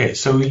 Okay,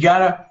 so we got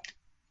to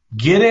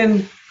get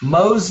in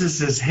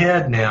Moses'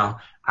 head now.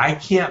 I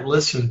can't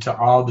listen to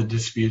all the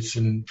disputes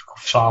and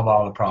solve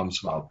all the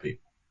problems of all the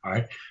people. All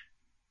right?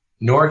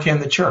 Nor can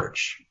the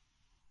church.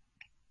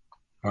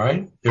 All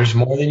right? There's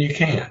more than you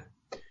can.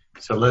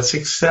 So let's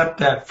accept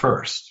that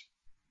first.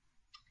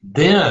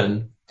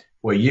 Then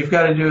what you've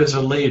got to do as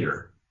a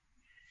leader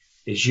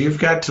is you've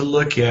got to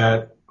look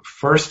at,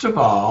 first of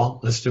all,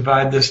 let's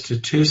divide this to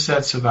two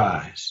sets of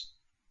eyes.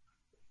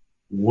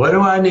 What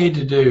do I need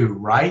to do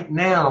right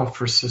now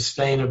for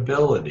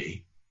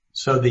sustainability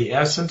so the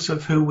essence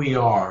of who we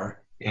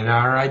are and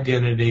our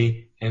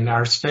identity and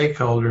our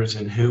stakeholders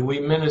and who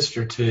we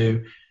minister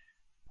to,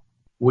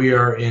 we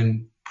are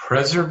in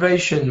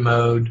preservation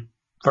mode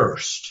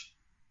first.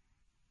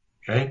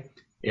 Okay?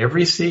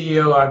 Every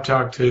CEO I've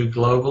talked to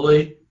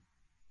globally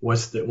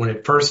was that when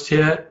it first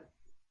hit,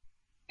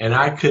 and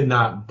I could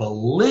not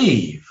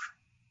believe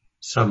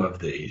some of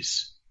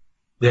these,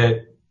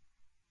 that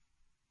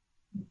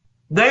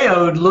they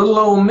owed little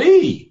old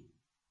me.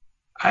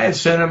 I had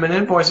sent them an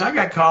invoice. I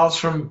got calls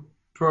from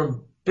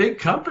big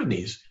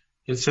companies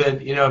that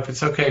said, if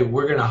it's okay,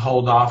 we're going to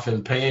hold off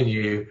in paying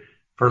you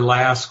for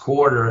last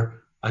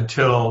quarter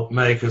until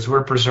May because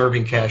we're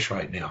preserving cash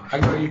right now. I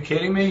go, are you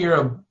kidding me?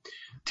 You're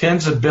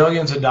tens of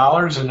billions of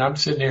dollars and I'm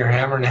sitting here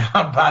hammering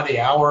out by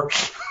the hour.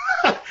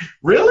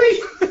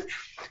 Really?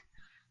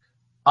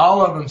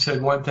 All of them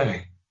said one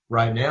thing.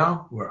 Right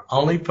now, we're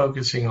only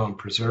focusing on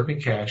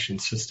preserving cash and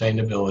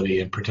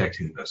sustainability and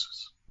protecting the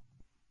business.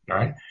 All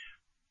right?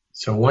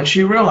 So once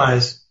you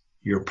realize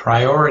you're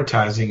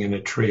prioritizing in a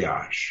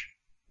triage,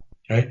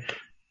 okay?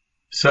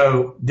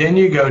 So then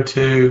you go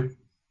to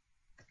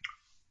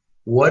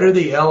what are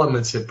the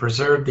elements that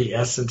preserve the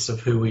essence of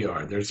who we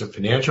are? There's a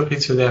financial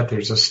piece of that.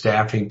 There's a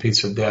staffing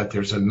piece of that.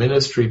 There's a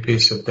ministry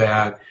piece of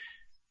that.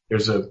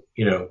 There's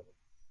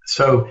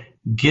so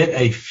get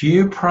a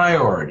few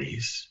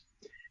priorities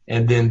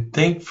and then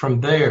think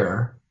from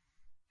there,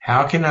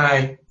 how can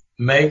I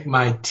make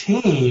my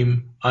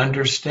team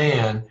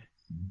understand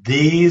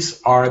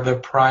these are the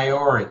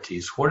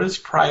priorities? What does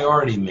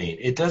priority mean?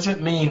 It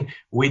doesn't mean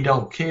we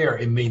don't care.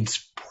 It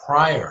means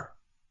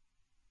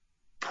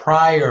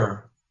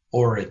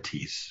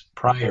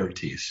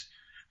priorities.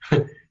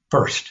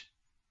 First,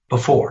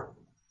 before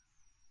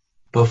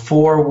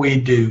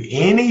we do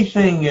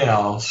anything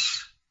else,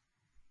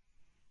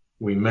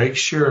 we make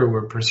sure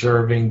we're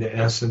preserving the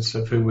essence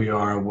of who we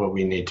are and what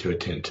we need to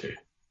attend to.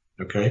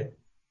 Okay?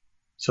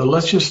 So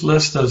let's just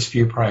list those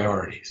few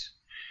priorities.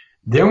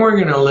 Then we're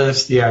going to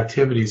list the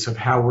activities of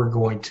how we're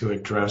going to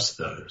address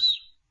those.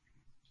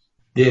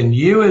 Then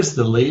you as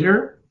the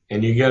leader,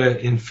 and you got to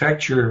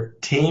infect your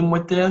team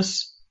with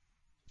this.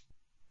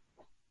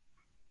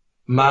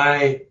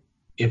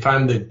 If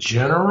I'm the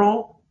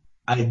general,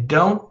 I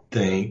don't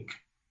think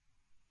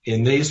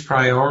in these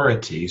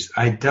priorities,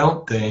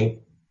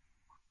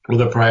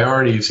 the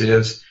priorities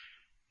is,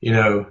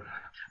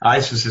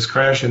 ISIS is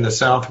crashing the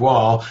south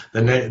wall.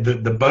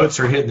 The boats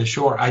are hitting the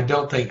shore. I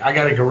don't think I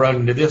got to go run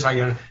into this.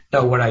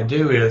 No, what I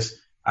do is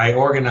I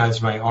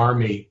organize my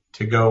army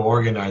to go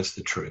organize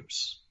the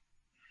troops.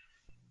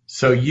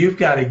 So you've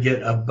got to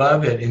get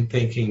above it in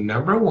thinking,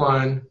 number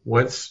one,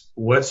 what's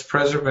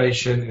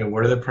preservation and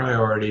what are the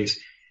priorities?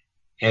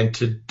 And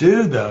to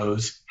do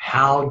those,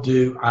 how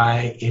do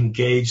I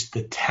engage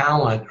the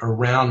talent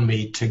around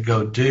me to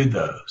go do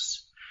those?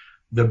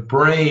 The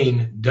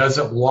brain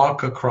doesn't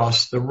walk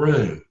across the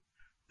room.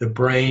 The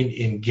brain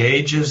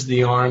engages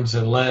the arms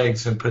and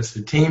legs and puts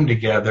the team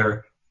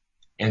together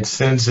and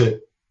sends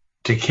it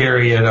to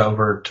carry it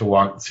over to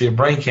walk. See, a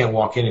brain can't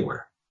walk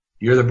anywhere.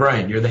 You're the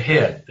brain. You're the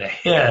head. The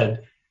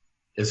head,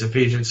 as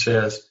Ephesians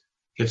says,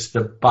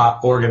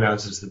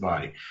 organizes the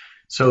body.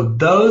 So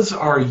those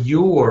are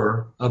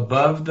your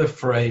above the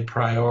fray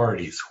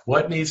priorities.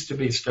 What needs to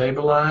be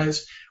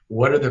stabilized?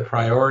 What are the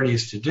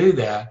priorities to do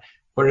that?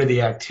 What are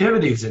the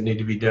activities that need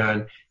to be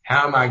done?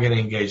 How am I going to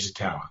engage the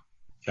talent?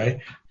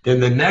 Okay. Then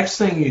the next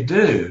thing you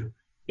do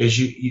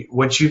is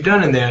what you've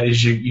done in that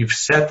is you've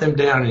set them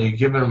down and you've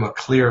given them a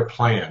clear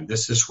plan.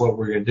 This is what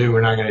we're going to do.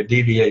 We're not going to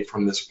deviate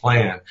from this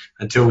plan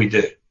until we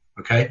do.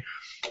 Okay.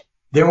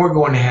 Then we're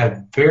going to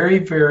have very,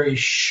 very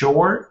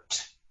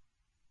short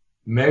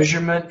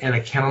measurement and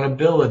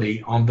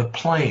accountability on the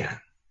plan.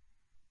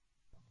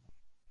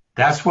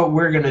 That's what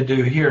we're going to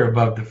do here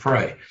above the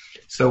fray.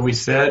 So we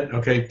said,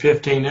 okay,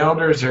 15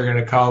 elders, they're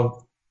going to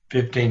call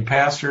 15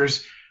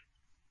 pastors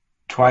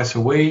twice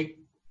a week.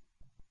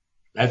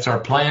 That's our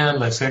plan.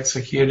 Let's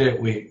execute it.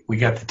 We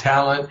got the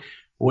talent.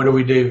 What do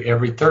we do?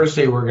 Every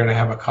Thursday, we're going to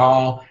have a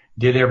call.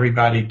 Did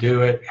everybody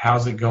do it?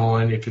 How's it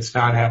going? If it's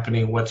not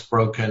happening, what's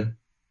broken?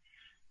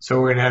 So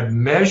we're going to have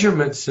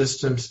measurement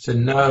systems to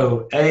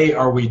know, A,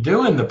 are we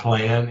doing the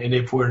plan? And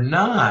if we're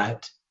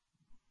not,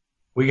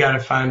 we got to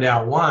find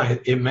out why.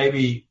 It may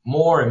be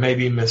more, it may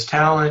be missed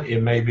talent,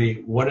 it may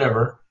be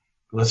whatever.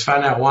 Let's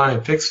find out why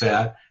and fix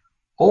that.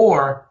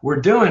 Or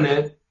we're doing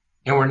it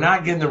and we're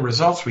not getting the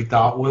results we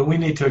thought. Well, we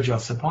need to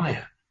adjust the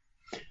plan.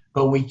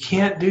 But we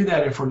can't do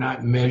that if we're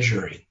not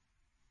measuring.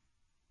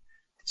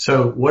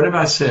 So what have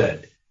I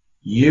said?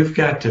 You've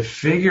got to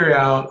figure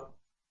out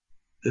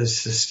the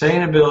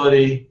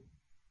sustainability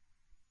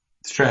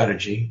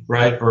strategy,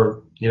 right?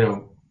 Or,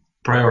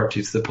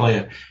 priorities, the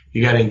plan.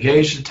 You got to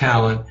engage the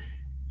talent,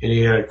 and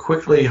you got to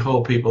quickly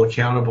hold people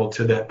accountable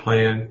to that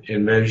plan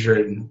and measure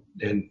it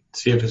and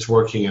see if it's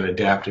working and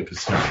adapt if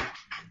it's not.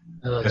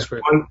 Oh, that's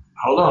great.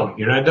 Hold on.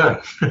 You're not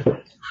done.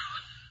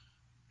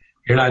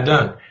 You're not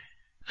done.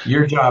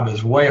 Your job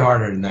is way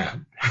harder than that.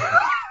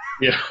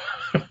 Yeah.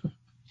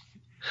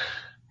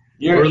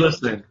 We're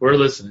listening.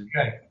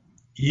 Okay.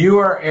 You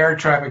are air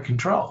traffic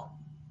control.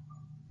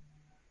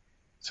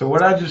 So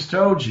what I just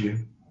told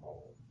you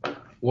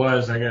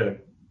was I'm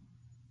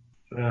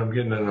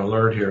getting an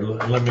alert here.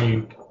 Let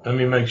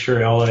me make sure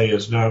LA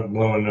is not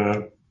blowing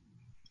up.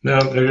 No,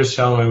 they're just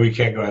telling me we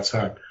can't go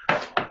outside.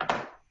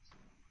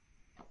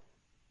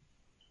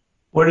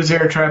 What does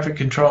air traffic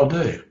control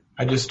do?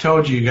 I just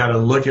told you got to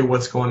look at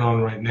what's going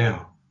on right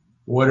now.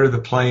 What are the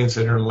planes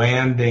that are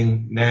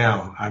landing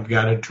now? I've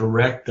got to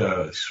direct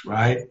those,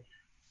 right?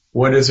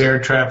 What does air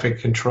traffic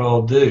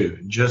control do?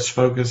 Just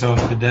focus on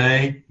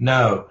today?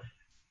 No.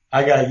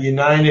 I got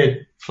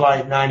United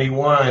Flight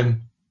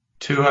 91,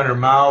 200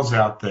 miles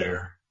out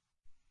there.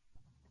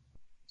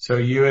 So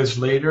you as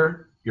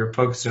leader, you're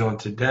focusing on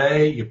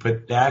today. You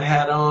put that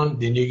hat on,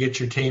 then you get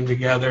your team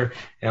together,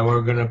 and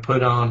we're going to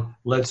put on,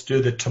 let's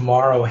do the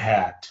tomorrow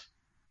hat.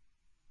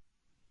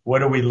 What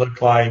do we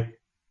look like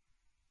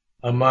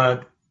a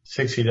month,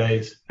 60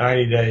 days,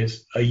 90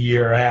 days, a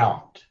year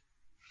out?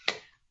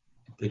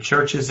 The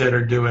churches that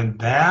are doing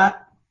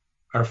that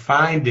are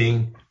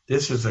finding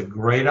this is a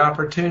great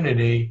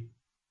opportunity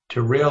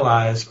to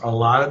realize a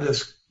lot of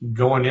this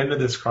going into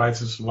this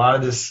crisis, a lot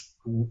of this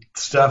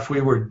stuff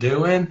we were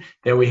doing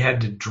that we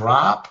had to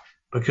drop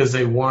because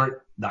they weren't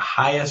the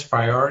highest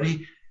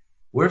priority.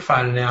 We're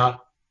finding out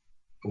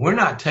we're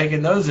not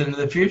taking those into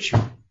the future.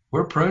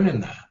 We're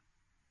pruning that.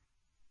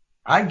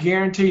 I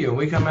guarantee you, when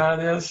we come out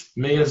of this,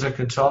 me as a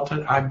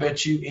consultant, I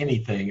bet you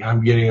anything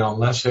I'm getting on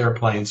less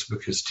airplanes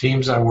because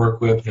teams I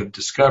work with have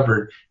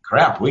discovered,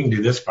 crap, we can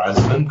do this by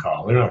Zoom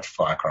call. We don't have to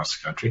fly across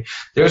the country.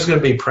 There's going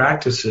to be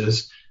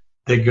practices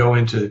that go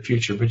into the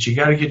future, but you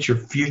got to get your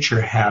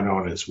future hat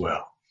on as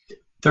well.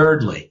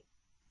 Thirdly,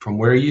 from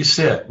where you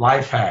sit,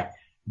 life hack,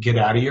 get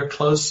out of your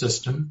closed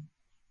system.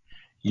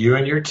 You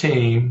and your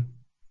team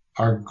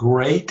are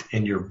great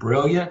and you're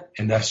brilliant,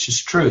 and that's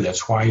just true.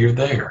 That's why you're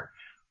there.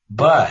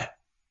 But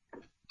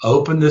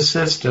open the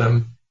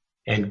system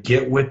and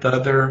get with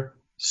other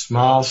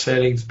small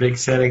settings, big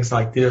settings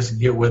like this.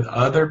 Get with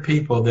other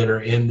people that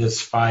are in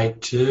this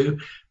fight too.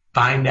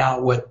 Find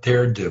out what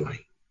they're doing.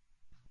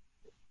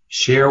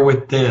 Share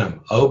with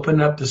them.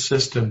 Open up the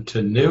system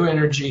to new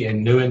energy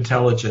and new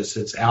intelligence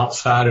that's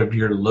outside of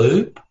your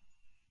loop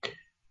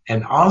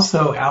and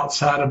also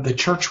outside of the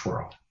church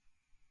world.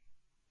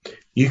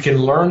 You can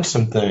learn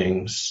some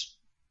things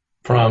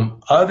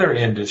from other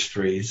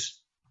industries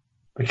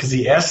because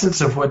the essence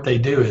of what they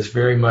do is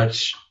very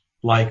much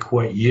like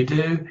what you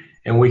do,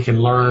 and we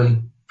can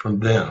learn from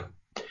them.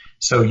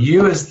 So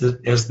you as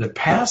the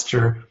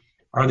pastor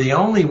are the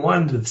only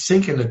one that's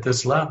thinking at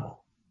this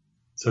level.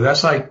 So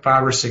that's like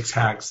 5 or 6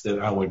 hacks that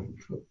I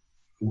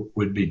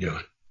would be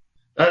doing.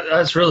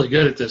 That's really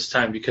good at this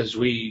time because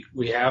we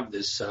have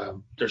this,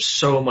 there's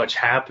so much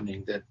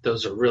happening that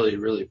those are really,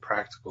 really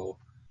practical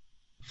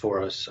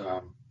for us.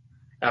 I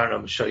don't know,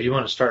 Michelle, you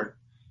want to start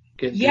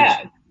getting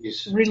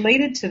these?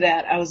 Related to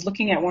that, I was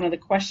looking at one of the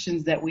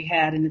questions that we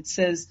had, and it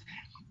says,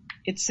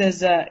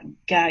 God,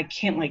 I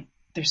can't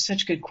there's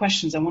such good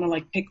questions. I want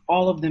to pick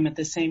all of them at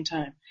the same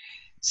time.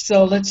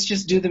 So let's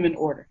just do them in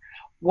order.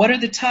 What are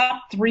the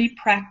top 3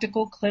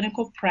 practical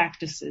clinical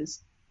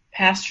practices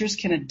pastors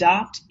can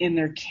adopt in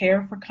their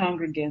care for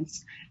congregants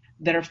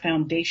that are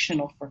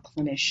foundational for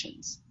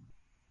clinicians?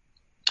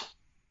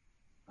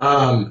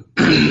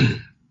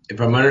 If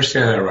I'm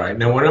understanding that right.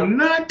 Now, what I'm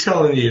not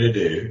telling you to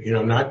do,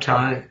 I'm not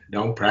telling,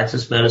 don't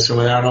practice medicine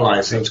without a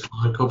license.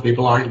 Clinical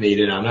people aren't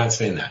needed. I'm not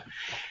saying that.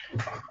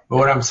 But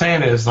what I'm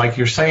saying is, like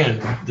you're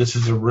saying, this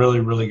is a really,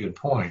 really good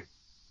point.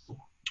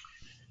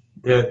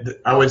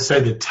 I would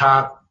say the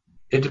top,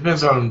 it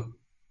depends on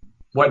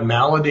what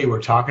malady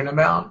we're talking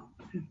about,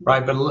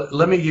 right? But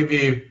let me give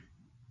you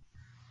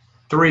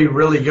 3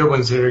 really good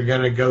ones that are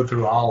going to go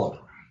through all of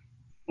them.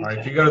 Right?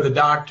 If you go to the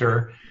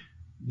doctor,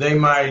 they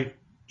might,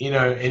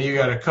 and you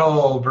got a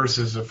cold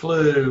versus a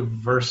flu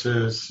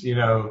versus,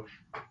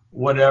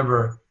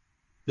 whatever.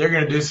 They're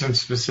going to do some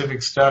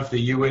specific stuff that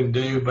you wouldn't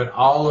do, but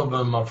for all of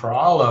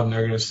them,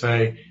 they're going to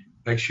say,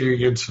 make sure you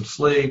get some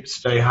sleep,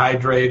 stay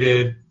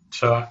hydrated.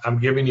 So I'm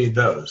giving you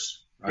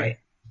those, right?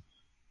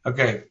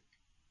 Okay.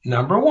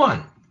 Number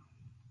 1,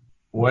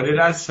 what did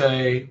I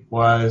say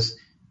was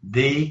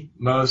the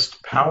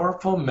most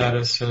powerful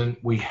medicine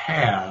we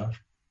have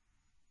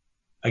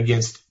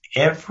against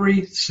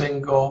every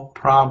single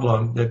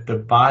problem that the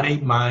body,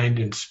 mind,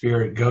 and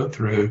spirit go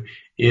through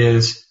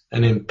is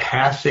an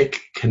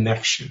empathic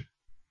connection.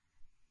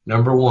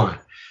 Number 1.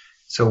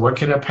 So what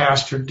can a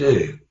pastor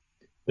do?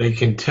 They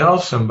can tell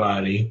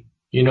somebody,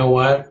 you know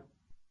what?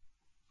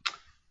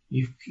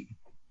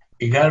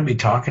 you got to be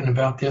talking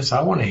about this.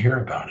 I want to hear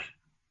about it.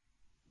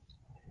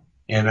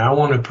 And I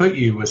want to put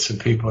you with some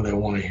people that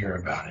want to hear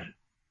about it.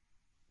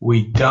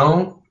 We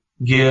don't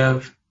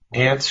give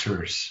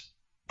answers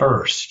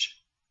first.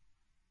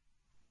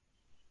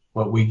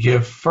 What we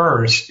give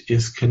first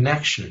is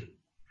connection,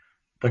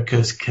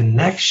 because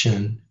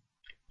connection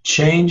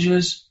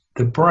changes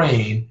the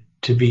brain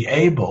to be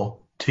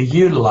able to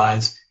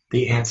utilize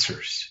the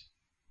answers.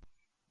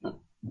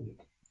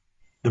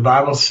 The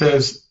Bible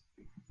says,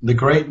 the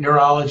great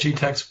neurology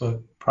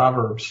textbook,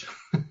 Proverbs,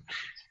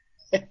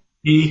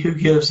 he who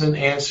gives an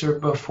answer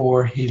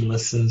before he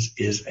listens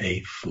is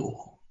a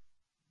fool.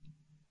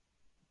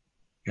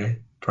 Okay?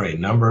 For a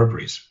number of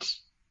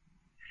reasons.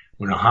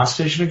 When a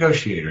hostage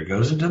negotiator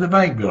goes into the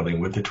bank building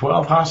with the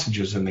 12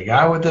 hostages and the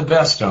guy with the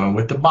vest on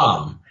with the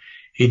bomb,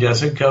 he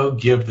doesn't go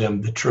give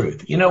them the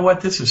truth. You know what?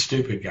 This is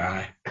stupid,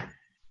 guy.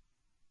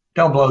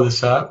 Don't blow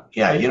this up.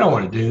 Yeah, you don't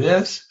want to do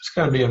this. It's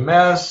going to be a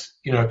mess.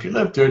 You know, if you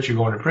live through it, you're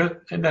going to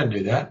prison. It doesn't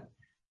do that.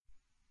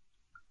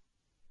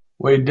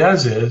 What it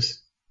does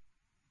is,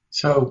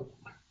 so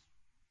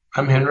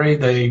I'm Henry.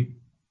 They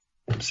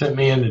sent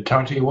me in to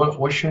talk to you.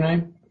 What's your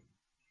name?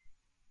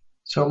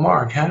 So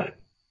Mark,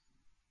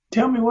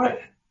 tell me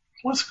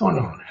what's going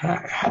on.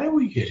 How did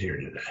we get here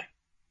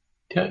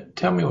today?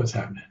 Tell me what's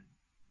happening.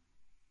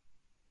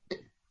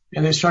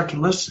 And they start to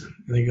listen.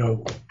 And they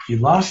go, you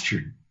lost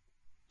your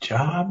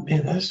job?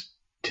 Man,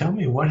 tell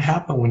me what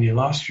happened when you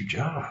lost your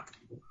job.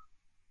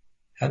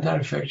 How'd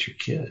that affect your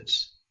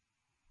kids?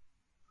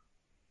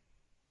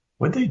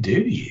 What'd they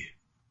do to you?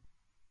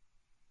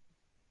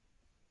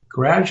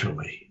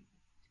 Gradually,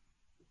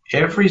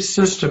 every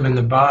system in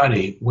the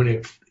body, when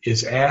it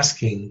is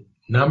asking,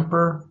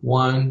 number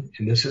one,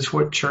 and this is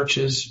what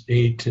churches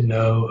need to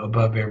know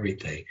above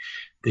everything,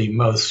 the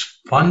most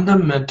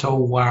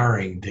fundamental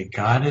wiring that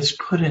God has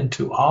put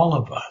into all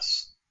of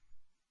us,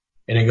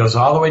 and it goes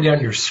all the way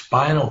down your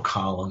spinal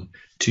column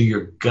to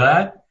your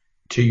gut,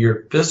 to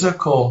your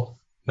physical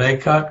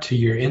makeup, to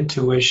your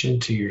intuition,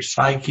 to your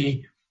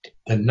psyche.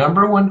 The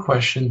number one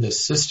question the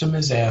system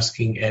is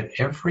asking at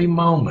every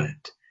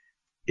moment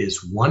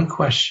is one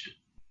question.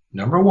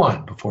 Number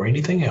one, before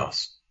anything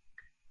else.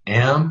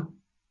 Am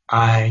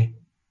I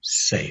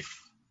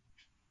safe?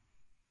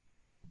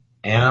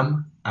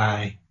 Am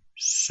I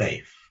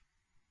safe?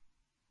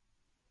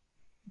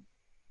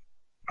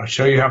 I'll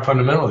show you how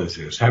fundamental this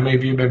is. How many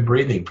of you have been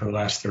breathing for the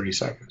last 30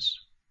 seconds?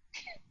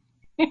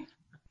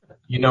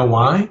 You know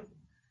why?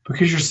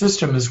 Because your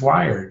system is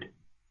wired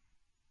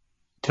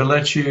to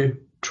let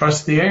you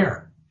trust the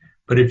air.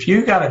 But if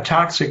you got a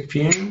toxic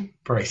fume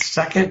for a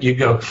second, you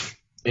go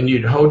and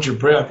you'd hold your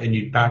breath and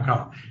you'd back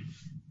off.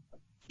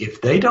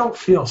 If they don't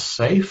feel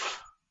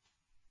safe,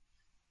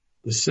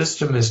 the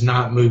system is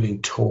not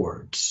moving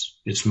towards,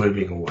 it's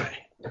moving away.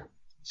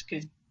 That's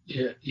good.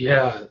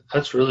 Yeah,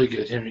 that's really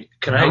good, Henry.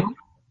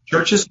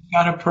 Churches have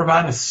got to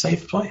provide a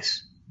safe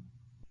place.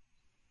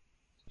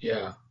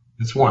 Yeah.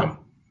 That's one.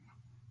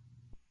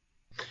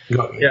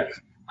 Yeah.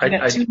 I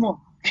got two more.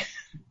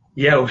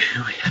 Yeah,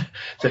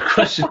 the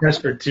question is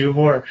for two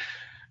more.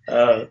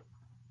 Yeah,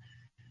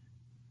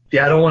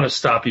 I don't want to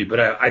stop you, but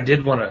I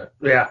did want to.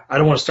 Yeah, I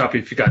don't want to stop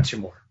you if you got two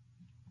more.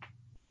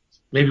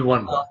 Maybe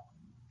one more.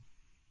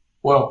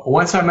 Well,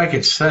 once I make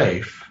it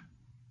safe,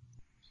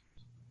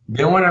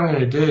 then what I'm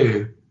going to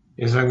do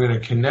is I'm going to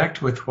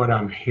connect with what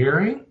I'm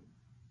hearing.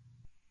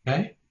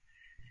 Okay?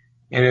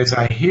 And as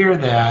I hear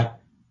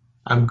that,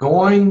 I'm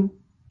going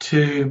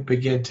to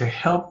begin to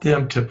help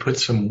them to put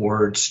some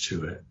words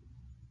to it.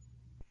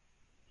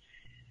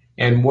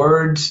 And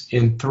words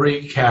in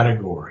three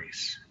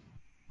categories.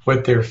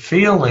 What they're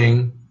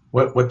feeling,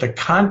 what the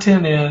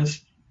content is,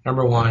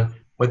 number one,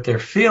 what they're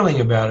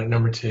feeling about it,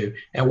 number two,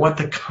 and what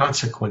the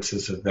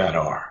consequences of that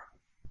are.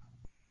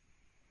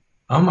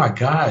 Oh my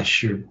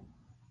gosh, you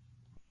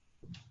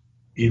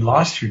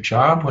lost your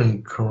job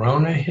when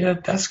Corona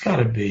hit? That's got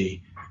to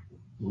be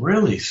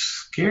really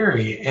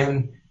scary.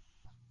 And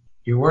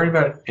you're worried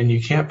about it and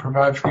you can't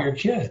provide for your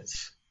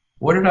kids.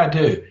 What did I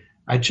do?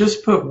 I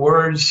just put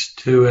words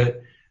to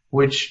it,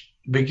 which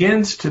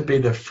begins to be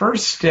the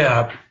first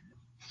step,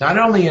 not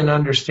only in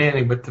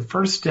understanding, but the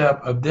first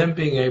step of them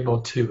being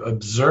able to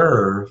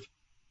observe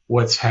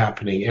what's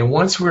happening. And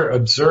once we're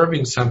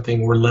observing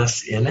something, we're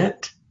less in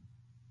it.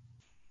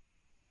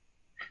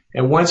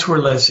 And once we're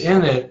less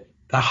in it,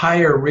 the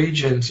higher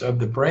regions of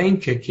the brain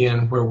kick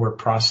in where we're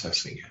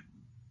processing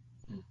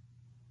it.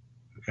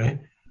 Okay?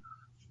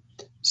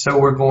 So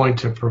we're going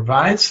to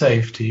provide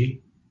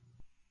safety.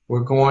 We're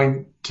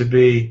going to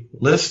be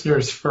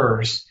listeners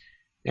first.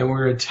 And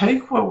we're going to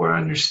take what we're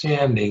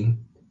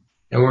understanding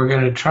and we're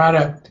going to try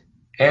to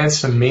add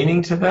some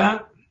meaning to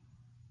that.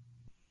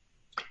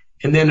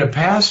 And then a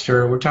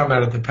pastor, we're talking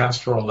about at the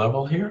pastoral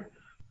level here.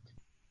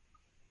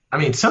 I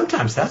mean,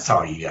 sometimes that's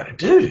all you got to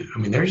do. I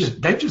mean, what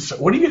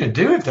are you going to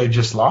do if they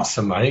just lost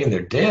somebody and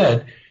they're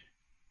dead?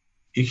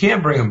 You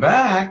can't bring them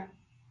back,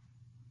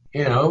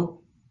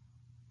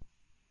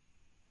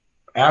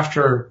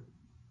 after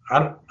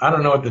I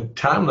don't know what the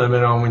time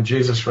limit on when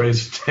Jesus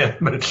raised the dead,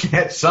 but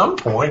at some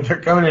point they're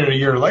coming in a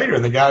year later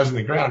and the guy's in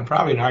the ground,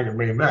 probably not going to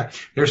bring him back.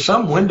 There's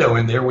some window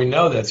in there. We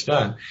know that's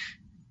done.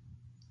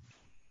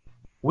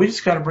 We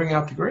just got to bring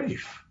out the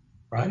grief,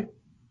 right?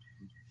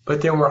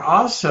 But then we're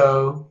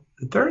also,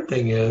 the third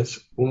thing is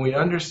when we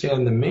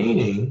understand the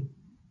meaning,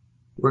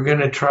 we're going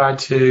to try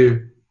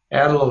to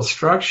add a little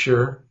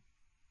structure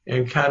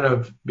and kind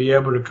of be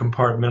able to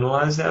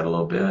compartmentalize that a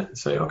little bit and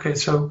say, okay,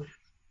 so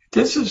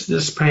this is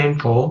this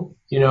painful,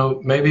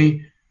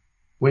 maybe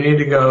we need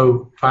to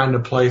go find a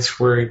place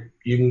where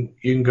you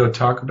can go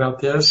talk about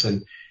this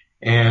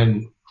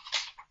and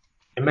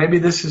maybe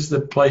this is the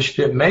place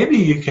maybe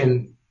you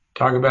can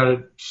talk about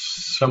it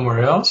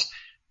somewhere else,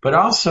 but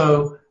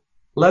also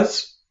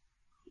let's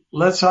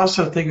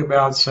also think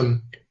about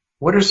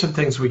what are some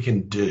things we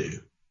can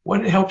do?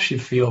 What helps you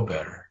feel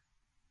better?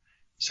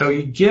 So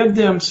you give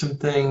them some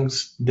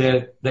things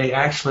that they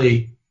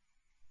actually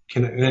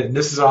can.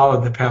 This is all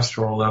at the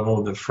pastoral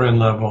level, the friend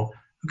level.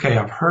 Okay,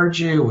 I've heard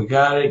you. We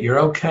got it. You're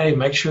okay.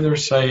 Make sure they're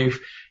safe.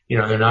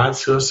 They're not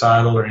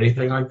suicidal or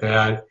anything like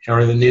that,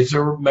 or they need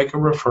to make a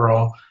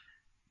referral.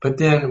 But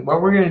then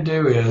what we're going to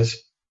do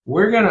is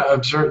we're going to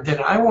observe.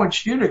 Then I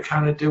want you to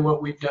kind of do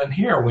what we've done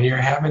here when you're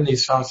having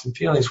these thoughts and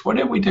feelings. What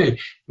did we do?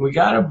 We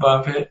got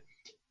above it.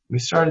 We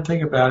started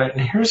thinking about it,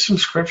 and here's some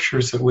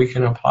scriptures that we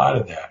can apply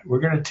to that. We're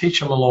going to teach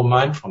them a little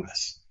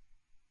mindfulness.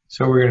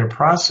 So we're going to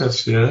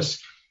process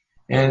this,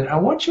 and I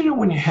want you to,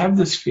 when you have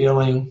this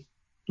feeling,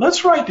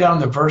 let's write down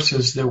the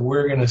verses that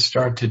we're going to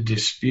start to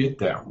dispute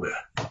that with.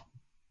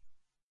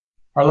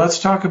 Or let's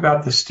talk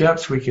about the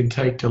steps we can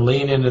take to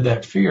lean into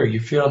that fear.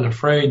 You're feeling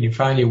afraid, you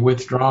find you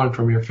withdrawn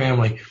from your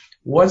family.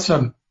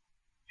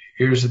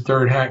 Here's the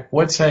third hack,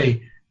 what's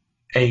a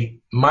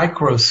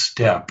micro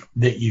step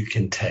that you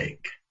can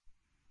take?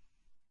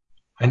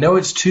 I know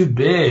it's too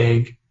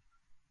big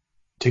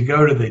to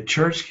go to the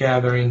church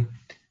gathering,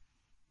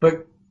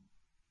 but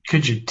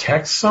could you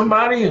text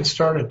somebody and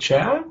start a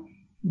chat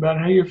about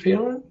how you're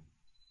feeling?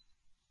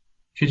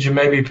 Could you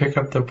maybe pick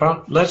up the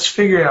phone? Let's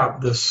figure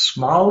out the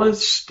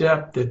smallest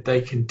step that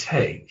they can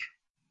take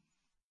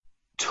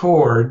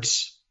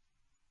towards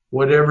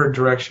whatever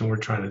direction we're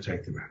trying to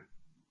take them in.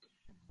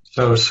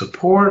 So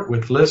support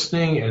with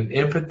listening and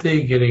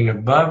empathy, getting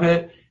above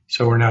it,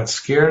 so we're not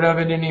scared of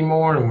it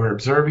anymore, and we're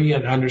observing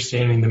it,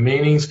 understanding the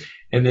meanings,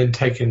 and then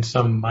taking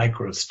some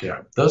micro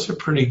step. Those are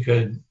pretty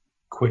good,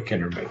 quick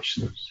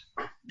interventions.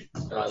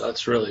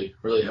 That's really,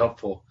 really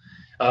helpful.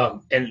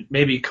 And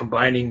maybe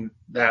combining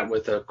that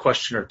with a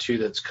question or two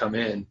that's come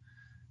in.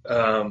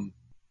 I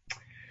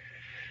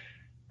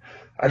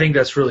think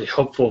that's really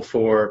helpful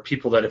for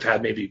people that have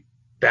had maybe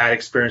bad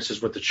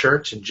experiences with the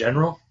church in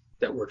general,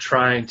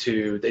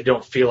 that they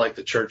don't feel like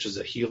the church is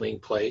a healing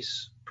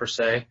place per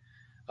se.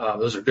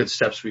 Those are good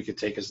steps we could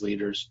take as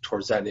leaders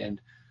towards that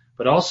end.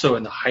 But also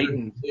in the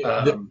heightened...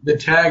 The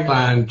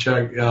tagline,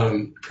 Chuck,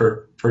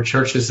 for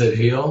churches that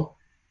heal,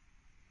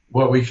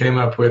 what we came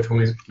up with when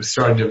we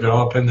started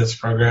developing this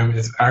program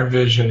is our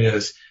vision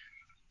is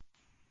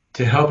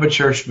to help a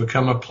church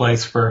become a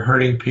place where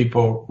hurting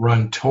people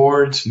run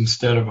towards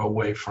instead of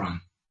away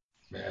from.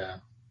 Yeah,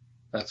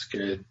 that's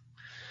good.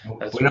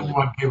 We don't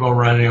want people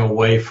running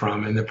away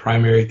from, and the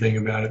primary thing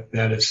about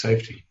that is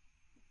safety.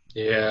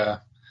 Yeah.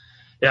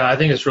 Yeah, I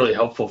think it's really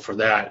helpful for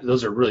that.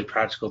 Those are really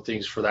practical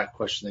things for that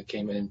question that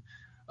came in.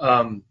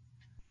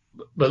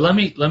 But let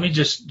me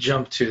just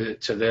jump to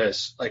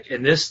this. Like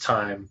in this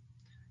time,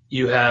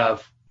 you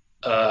have,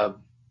 and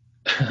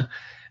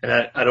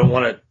I don't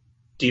want to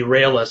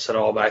derail us at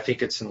all, but I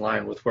think it's in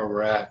line with where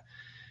we're at.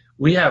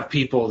 We have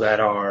people that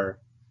are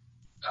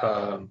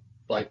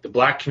like the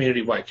Black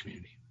community, white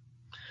community,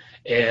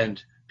 and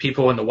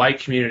people in the white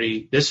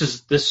community. This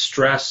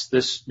stress,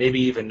 this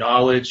maybe even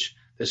knowledge.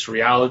 This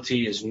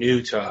reality is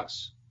new to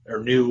us, or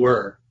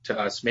newer to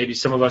us. Maybe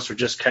some of us are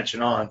just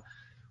catching on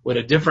when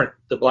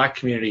the Black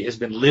community has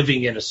been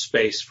living in a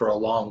space for a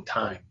long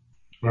time.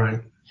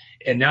 Right.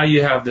 And now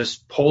you have this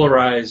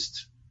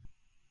polarized,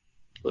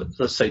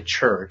 let's say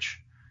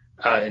church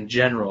in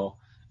general,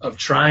 of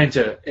trying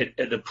to,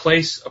 at a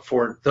place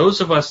for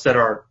those of us that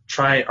are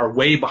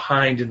way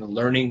behind in the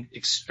learning,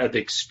 the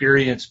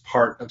experience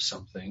part of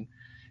something.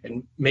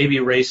 And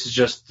maybe race is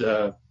just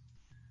the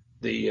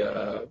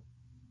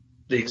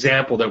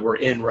example that we're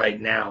in right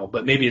now,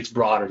 but maybe it's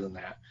broader than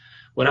that.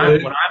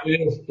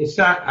 It's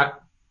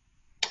not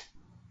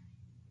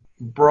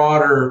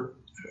broader.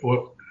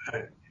 Well,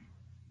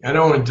 I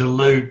don't want to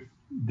dilute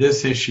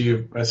this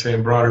issue by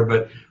saying broader,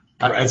 but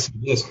I say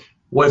this: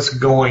 what's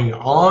going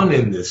on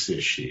in this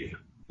issue,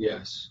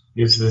 yes,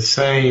 is the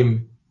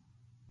same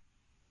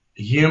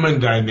human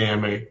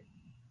dynamic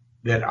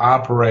that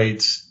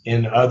operates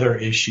in other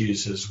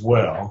issues as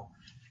well,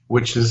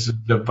 which is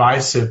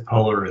divisive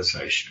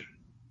polarization.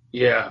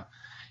 Yeah.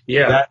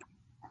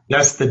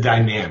 That's the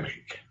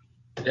dynamic.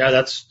 Yeah,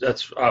 that's.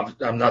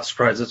 I'm not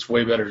surprised. That's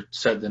way better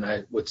said than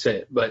I would say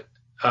it. But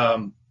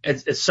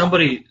as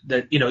somebody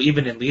that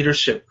even in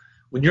leadership,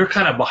 when you're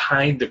kind of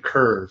behind the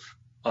curve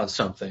on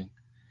something,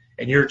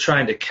 and you're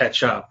trying to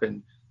catch up,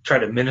 and try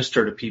to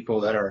minister to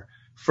people that are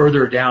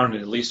further down,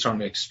 at least on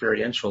the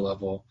experiential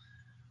level,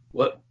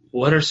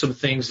 what are some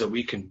things that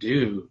we can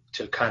do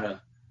to kind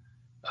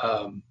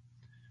of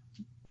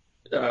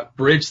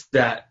bridge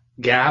that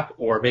gap,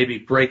 or maybe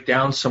break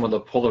down some of the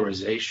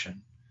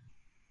polarization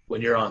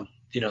when you're on,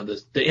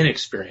 the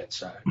inexperienced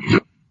side? Yeah.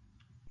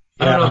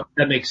 I don't know if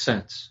that makes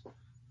sense.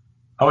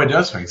 Oh, it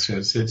does make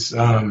sense. It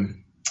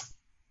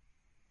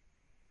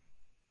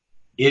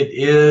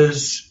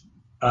is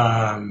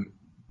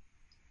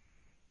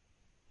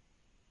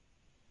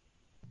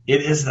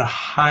the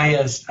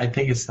highest, I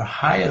think it's the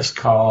highest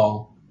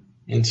call,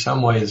 in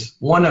some ways,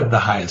 one of the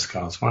highest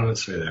calls. Why don't I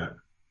say that?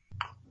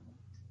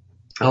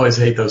 I always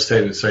hate those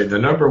statements. Say the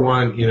number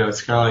one,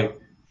 it's kind of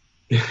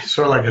like,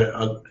 sort of like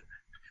a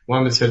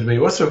woman said to me,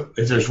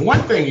 if there's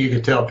one thing you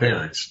can tell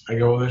parents? I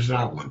go, well, there's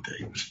not one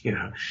thing,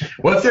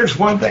 Well, if there's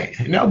one thing,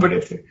 no, but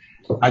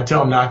I tell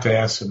them not to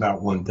ask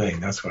about one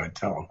thing. That's what I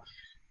tell them.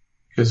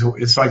 Because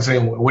it's like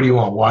saying, what do you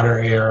want, water,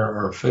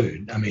 air, or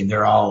food? I mean,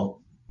 they're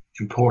all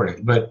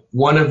important. But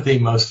one of the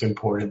most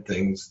important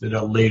things that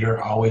a leader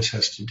always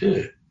has to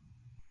do,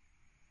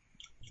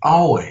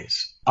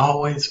 always,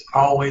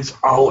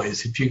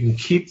 if you can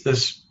keep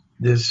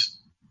this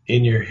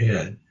in your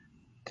head,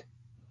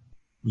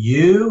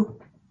 you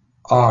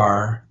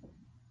are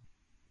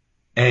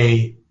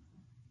a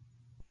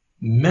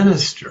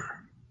minister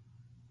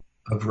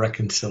of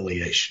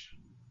reconciliation.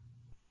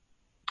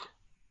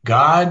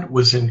 God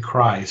was in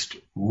Christ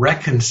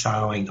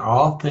reconciling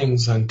all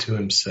things unto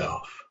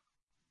himself,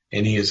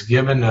 and he has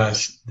given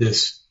us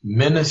this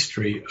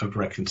ministry of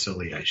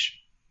reconciliation.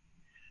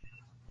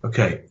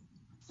 Okay,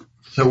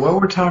 so what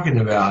we're talking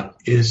about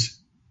is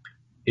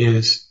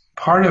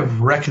part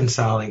of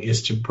reconciling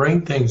is to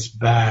bring things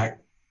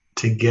back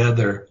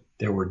together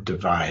that were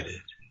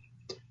divided.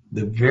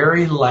 The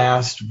very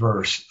last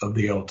verse of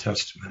the Old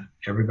Testament,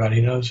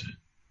 everybody knows it,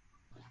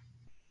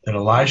 that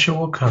Elisha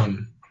will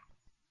come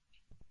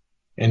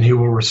and he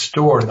will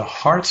restore the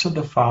hearts of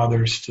the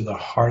fathers to the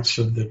hearts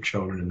of the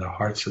children and the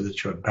hearts of the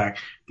children back.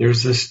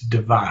 There's this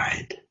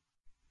divide.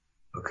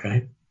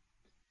 Okay?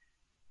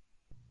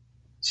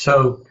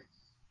 So,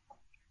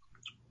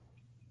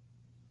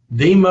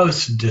 the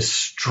most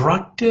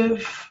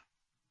destructive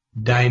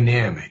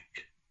dynamic,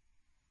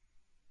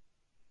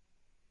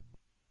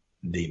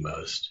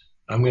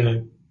 I'm going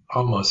to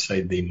almost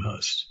say the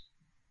most,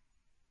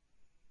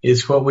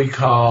 is what we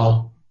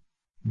call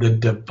the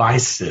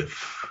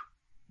divisive.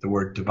 The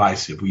word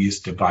divisive, we use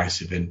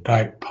divisive. In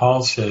fact,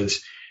 Paul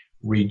says,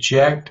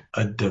 reject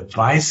a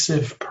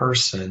divisive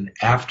person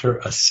after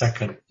a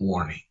second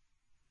warning.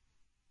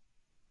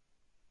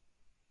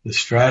 The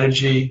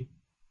strategy,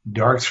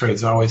 dark trade,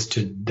 is always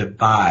to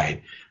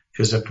divide.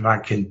 Because if I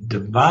can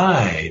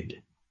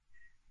divide,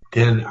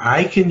 then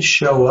I can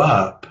show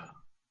up.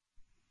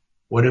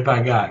 What have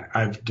I got?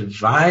 I've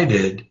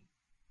divided,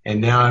 and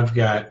now I've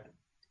got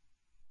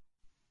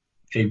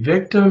a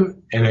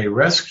victim and a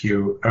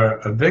rescue, or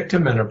a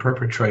victim and a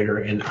perpetrator,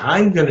 and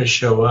I'm going to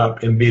show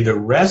up and be the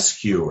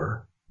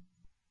rescuer.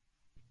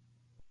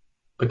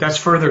 But that's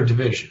further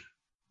division,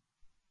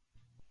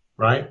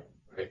 right?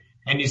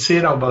 And you see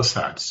it on both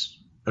sides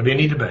of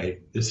any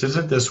debate. This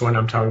isn't this one.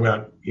 I'm talking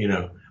about,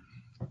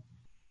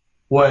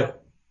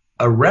 what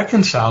a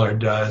reconciler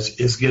does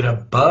is get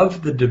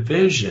above the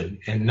division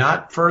and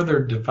not further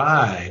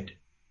divide,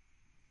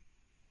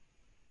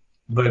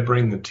 but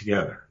bring them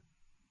together.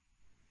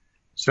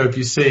 So if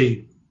you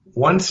see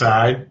one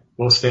side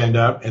will stand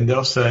up and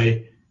they'll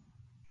say,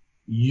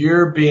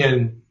 you're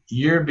being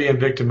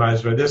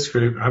victimized by this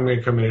group, I'm going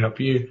to come in and help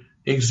you.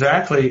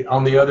 Exactly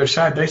on the other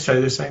side, they say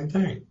the same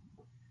thing.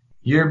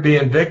 You're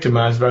being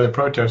victimized by the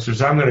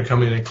protesters, I'm going to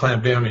come in and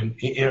clamp down. And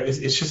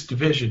it's just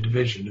division.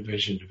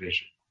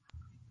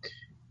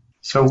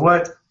 So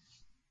what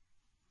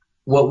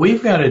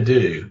we've got to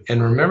do,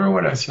 and remember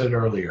what I said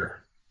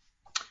earlier,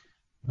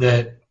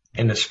 that,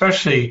 and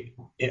especially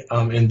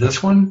in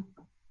this one,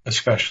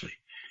 especially,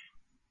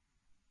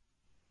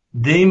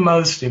 the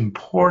most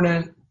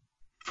important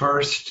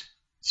first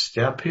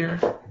step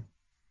here,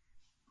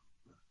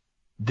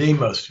 the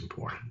most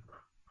important,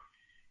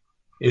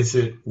 is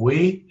that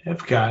we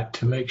have got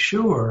to make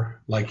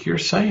sure, like you're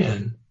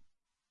saying,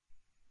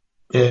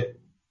 that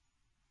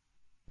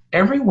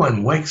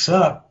everyone wakes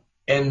up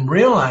and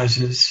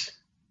realizes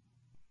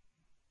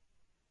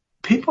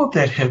people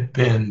that have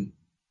been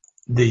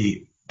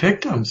the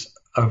victims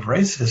of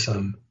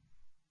racism,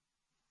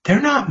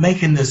 they're not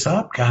making this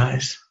up,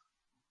 guys.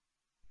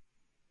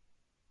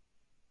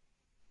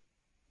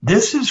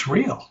 This is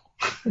real.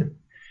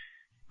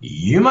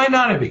 You might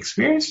not have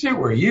experienced it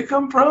where you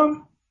come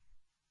from,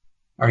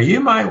 or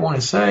you might want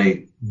to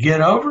say, get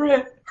over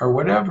it, or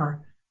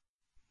whatever.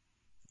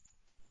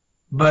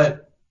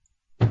 But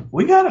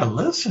we got to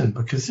listen,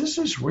 because this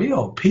is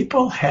real.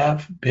 People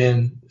have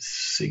been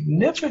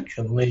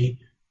significantly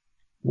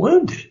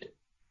wounded.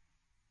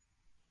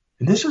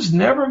 And this is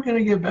never going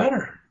to get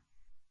better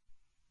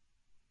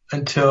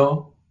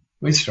until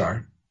we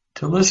start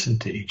to listen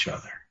to each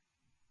other.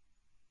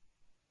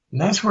 And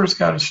that's where it's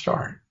got to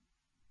start.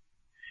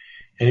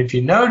 And if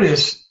you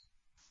notice,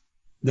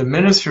 the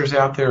ministers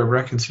out there of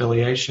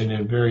reconciliation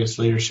and various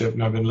leadership,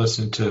 and I've been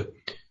listening to,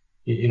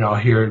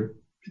 hear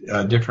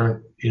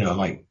different,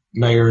 like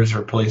mayors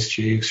or police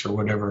chiefs or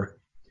whatever,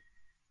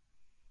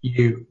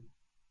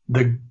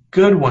 the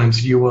good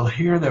ones, you will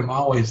hear them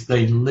always,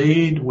 they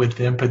lead with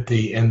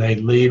empathy and they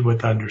lead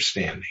with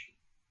understanding.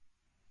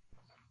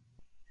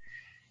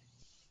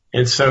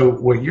 And so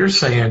what you're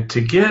saying,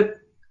 to get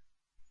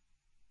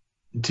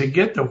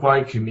the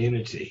white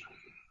community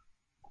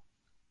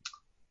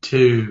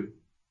you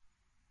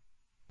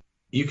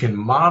can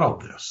model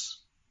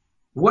this.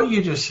 What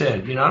you just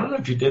said, I don't know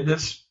if you did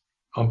this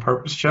on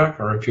purpose, Chuck,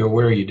 or if you're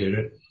aware you did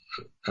it.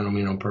 I don't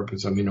mean on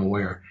purpose, I mean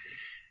aware.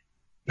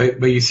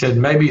 But you said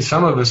maybe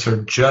some of us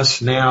are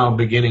just now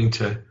beginning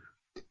to,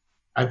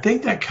 I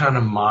think that kind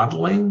of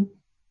modeling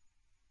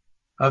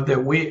of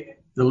that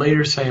the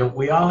leaders saying,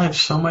 we all have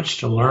so much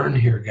to learn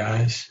here,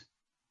 guys.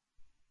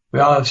 We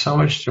all have so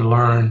much to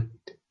learn.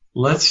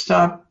 Let's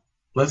stop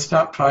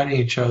fighting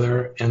each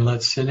other and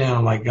let's sit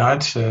down, like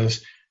God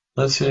says,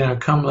 let's sit down,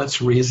 come,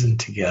 let's reason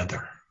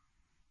together.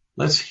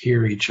 Let's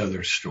hear each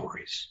other's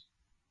stories.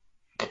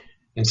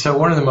 And so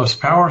one of the most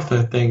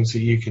powerful things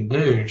that you can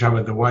do, you're talking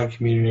about the white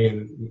community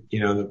and,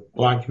 the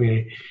black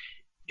community,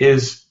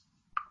 is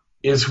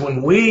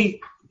when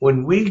we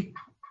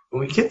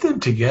get them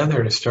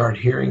together to start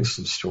hearing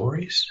some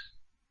stories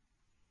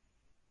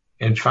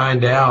and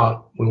find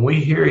out, when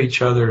we hear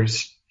each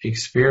other's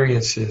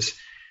experiences,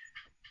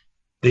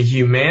 the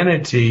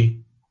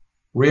humanity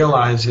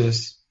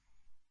realizes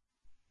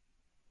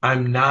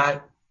I'm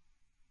not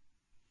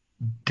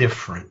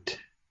different.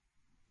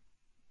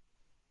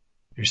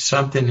 There's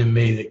something in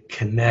me that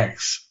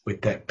connects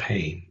with that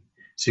pain.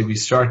 See, we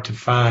start to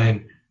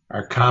find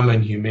our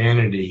common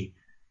humanity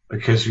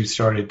because we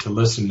started to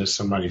listen to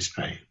somebody's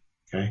pain.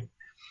 Okay.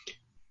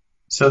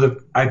 So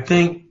I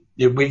think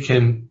that we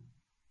can,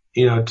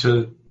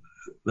 to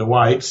the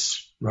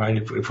whites, right?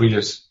 If we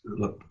just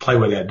play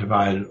with that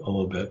divide a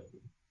little bit,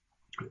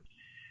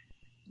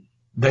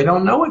 they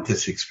don't know what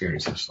this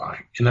experience is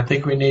like. And I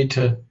think we need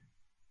to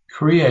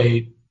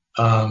create,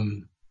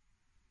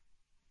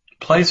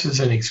 places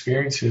and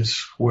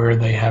experiences where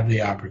they have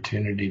the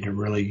opportunity to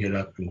really get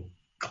up and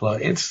close.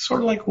 It's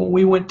sort of like when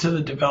we went to the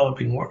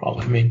developing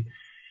world. I mean,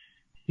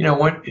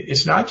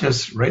 it's not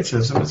just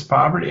racism, it's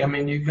poverty. I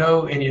mean, you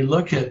go and you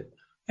look at,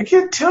 I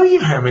can't tell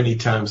you how many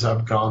times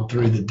I've gone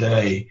through the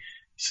day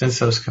since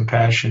those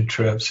compassion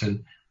trips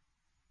and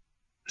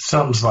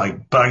something's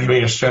like bugging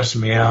me or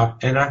stressing me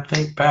out. And I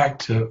think back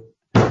to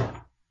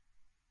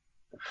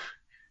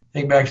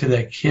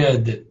that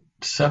kid, that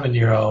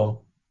 7-year-old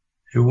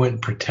who went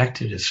and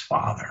protected his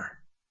father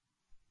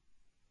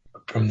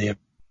from it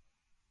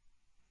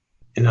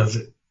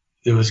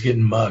was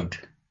getting mugged.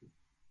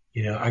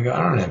 I go,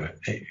 I don't have it.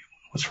 Hey,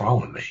 what's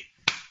wrong with me?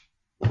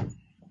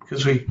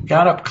 Because we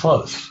got up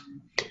close.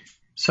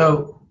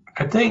 So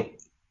I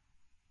think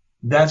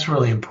that's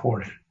really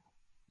important.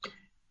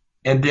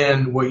 And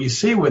then what you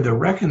see with the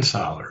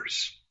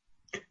reconcilers,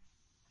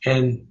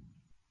 and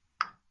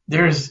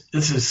this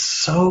is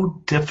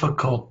so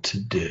difficult to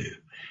do,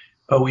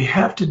 but we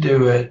have to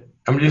do it.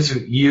 I'm just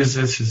going to use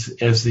this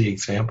as the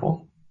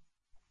example,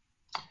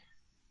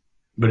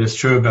 but it's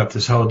true about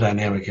this whole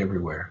dynamic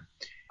everywhere,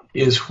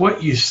 is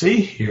what you see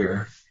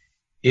here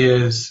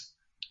is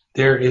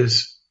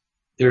there's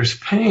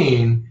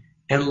pain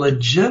and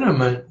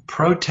legitimate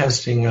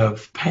protesting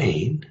of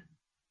pain,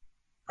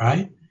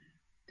 right?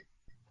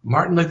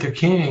 Martin Luther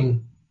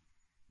King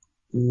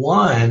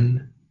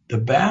won the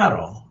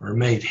battle or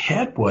made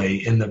headway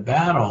in the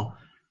battle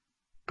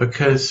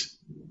because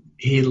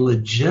he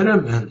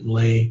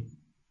legitimately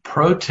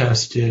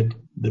protested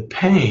the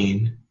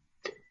pain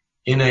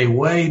in a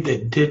way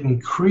that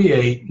didn't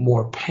create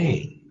more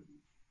pain.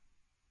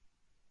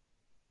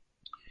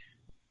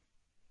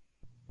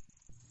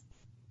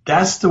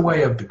 That's the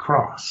way of the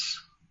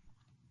cross.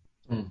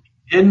 He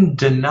didn't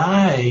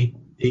deny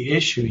the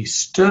issue. He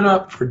stood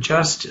up for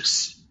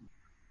justice.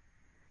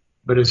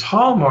 But his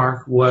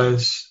hallmark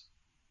was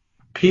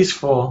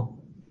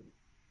peaceful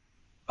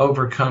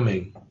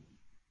overcoming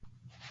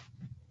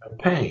of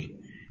pain.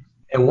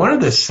 And one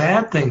of the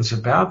sad things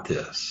about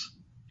this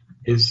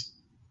is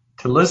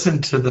to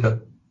listen to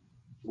the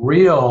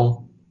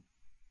real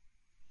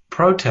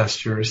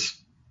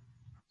protesters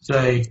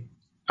say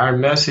our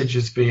message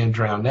is being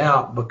drowned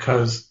out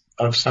because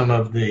of some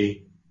of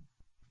the,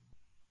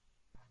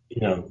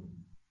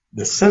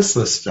 the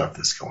senseless stuff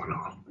that's going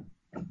on.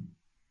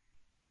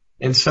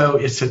 And so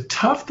it's a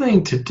tough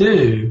thing to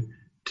do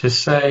to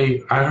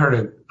say, I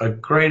heard a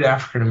great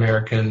African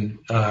American,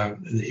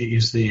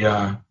 he's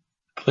the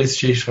police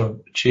chief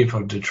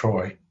of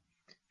Detroit.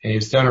 And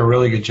he's done a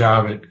really good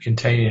job at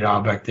containing it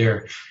all back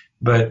there.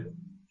 But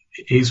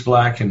he's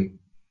black and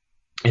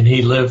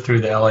he lived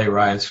through the LA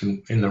riots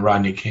in the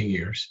Rodney King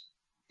years.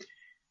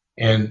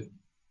 And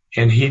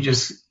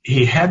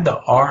he had the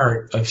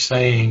art of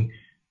saying,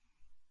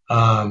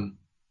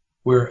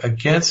 we're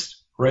against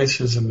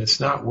racism. It's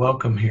not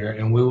welcome here.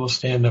 And we will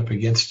stand up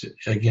against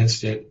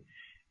it.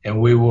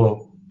 And we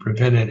will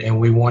prevent it, and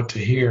we want to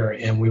hear,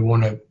 and we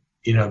want to,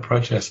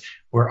 protest.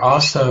 We're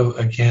also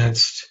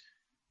against,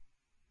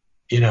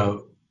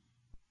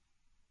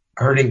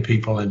 hurting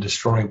people and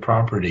destroying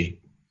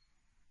property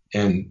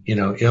and,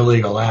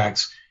 illegal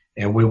acts,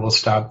 and we will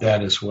stop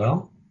that as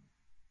well.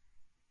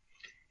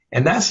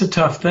 And that's a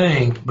tough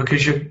thing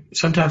because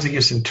sometimes it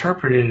gets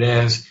interpreted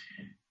as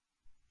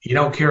you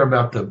don't care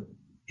about the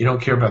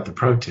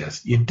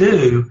protest. You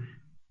do,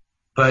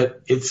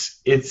 but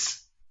it's this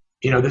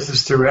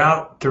is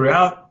throughout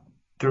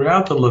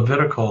the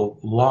Levitical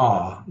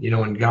law,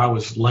 when God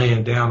was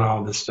laying down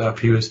all this stuff,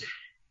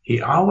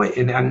 he always,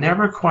 and I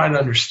never quite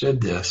understood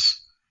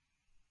this.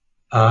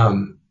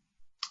 Until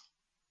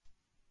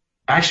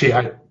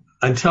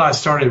I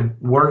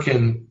started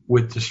working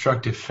with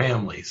destructive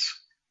families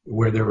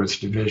where there was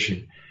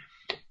division.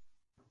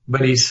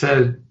 But he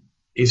said,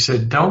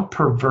 don't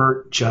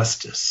pervert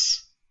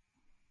justice.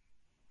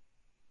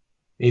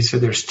 He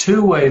said, there's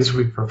two ways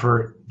we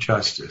pervert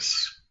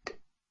justice.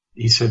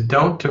 He said,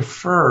 don't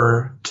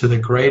defer to the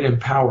great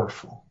and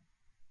powerful.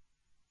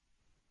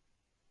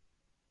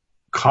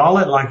 Call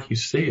it like you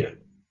see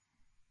it,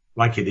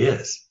 like it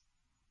is.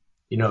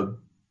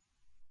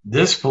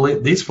 These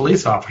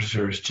police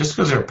officers, just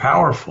because they're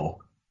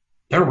powerful,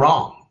 they're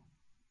wrong.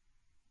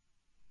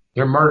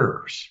 They're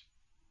murderers.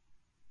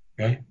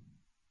 Okay?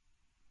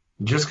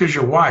 Just because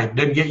you're white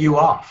doesn't get you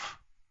off.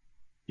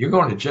 You're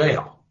going to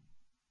jail.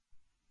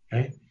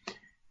 Okay?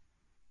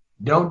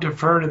 Don't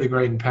defer to the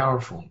great and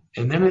powerful.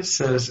 And then it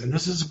says, and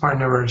this is the part I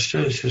never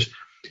understood, it says,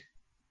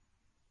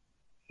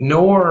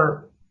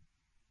 nor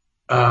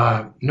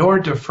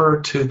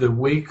defer to the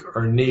weak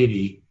or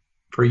needy,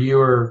 for you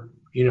are,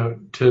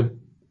 to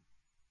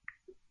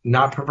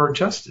not pervert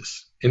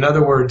justice. In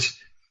other words,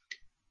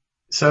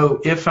 so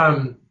if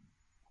I'm,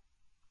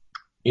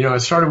 I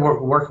started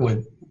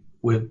working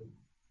with,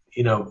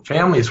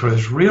 families where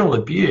there's real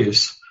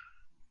abuse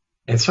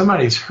and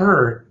somebody's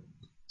hurt,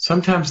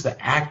 sometimes the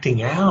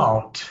acting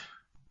out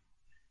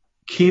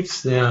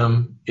keeps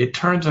them, it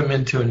turns them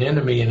into an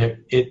enemy,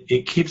 and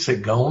it keeps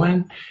it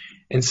going.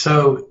 And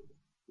so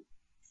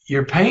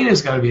your pain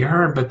has got to be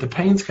heard, but the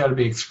pain's got to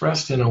be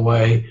expressed in a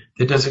way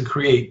that doesn't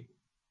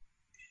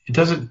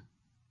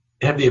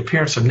have the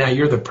appearance of now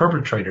you're the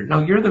perpetrator. No,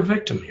 you're the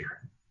victim here.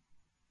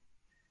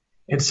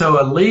 And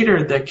so a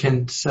leader that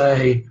can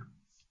say,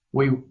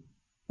 we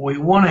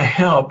want to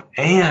help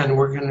and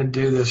we're going to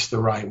do this the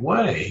right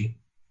way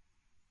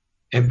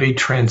and be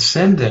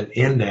transcendent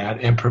in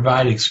that and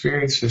provide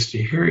experiences to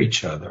hear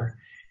each other,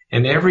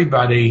 and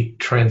everybody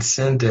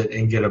transcend it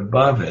and get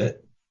above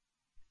it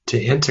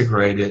to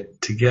integrate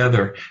it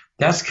together.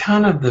 That's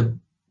kind of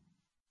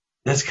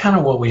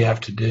what we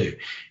have to do.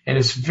 And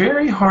it's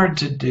very hard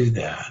to do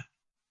that.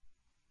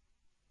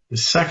 The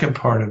second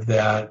part of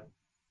that,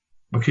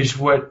 because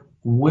what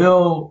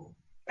will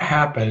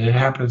happen, it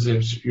happens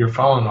if you're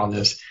following all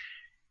this,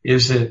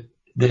 is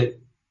that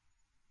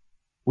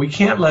we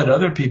can't let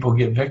other people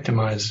get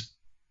victimized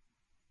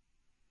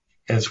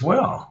as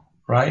well,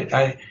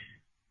 right?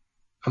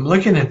 I'm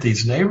looking at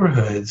these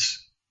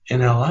neighborhoods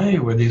in LA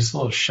where these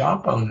little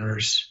shop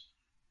owners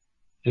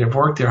that have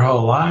worked their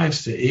whole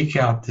lives to eke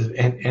out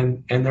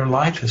and their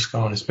life is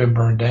gone. It's been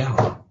burned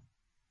down.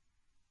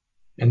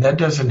 And that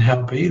doesn't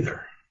help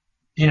either.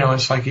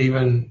 It's like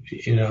even,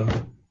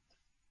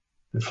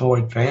 the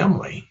Floyd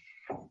family,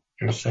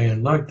 they're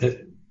saying, look,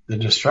 the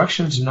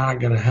destruction's not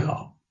going to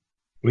help.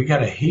 We got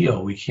to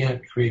heal. We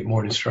can't create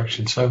more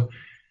destruction. So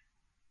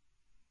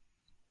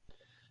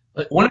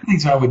one of the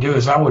things I would do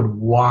is I would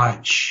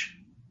watch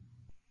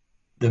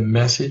the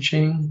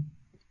messaging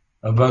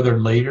of other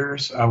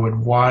leaders. I would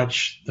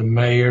watch the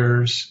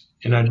mayors,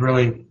 and I'd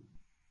really,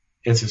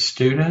 as a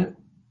student,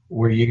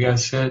 where you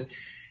guys sit,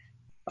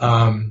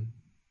 and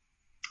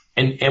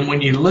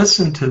when you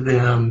listen to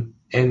them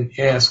and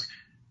ask,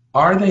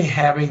 are they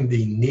having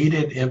the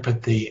needed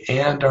empathy,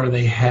 and are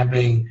they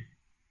having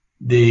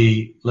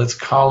the let's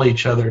call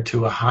each other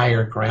to a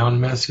higher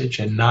ground message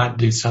and not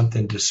do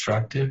something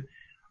destructive?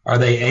 Are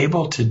they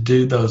able to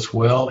do those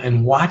well?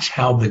 And watch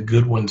how the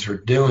good ones are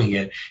doing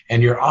it.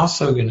 And you're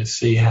also going to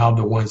see how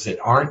the ones that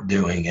aren't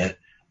doing it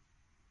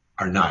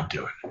are not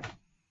doing it.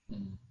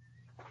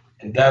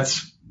 And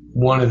that's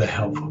one of the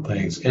helpful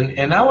things.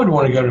 And I would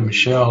want to go to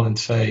Michelle and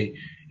say,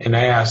 and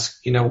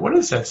ask, what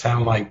does that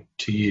sound like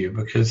to you?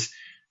 Because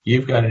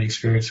you've got an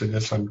experience with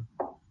this.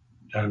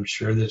 I'm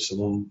sure that's a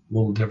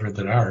little different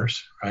than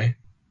ours, right?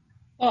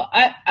 Well,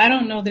 I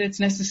don't know that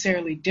it's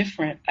necessarily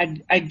different.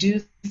 I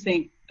do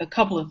think a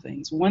couple of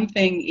things. One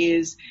thing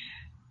is,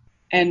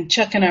 and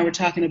Chuck and I were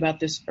talking about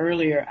this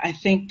earlier, I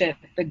think that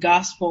the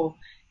gospel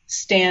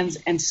stands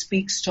and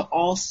speaks to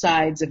all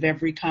sides of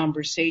every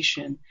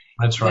conversation.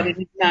 That's right. But it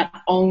is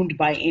not owned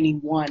by any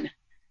one,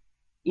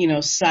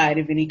 side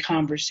of any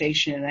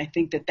conversation. And I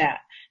think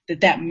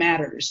that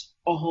matters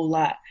a whole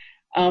lot.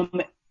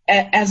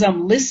 As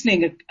I'm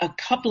listening, a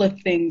couple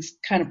of things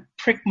kind of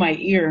prick my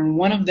ear, and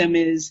one of them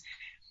is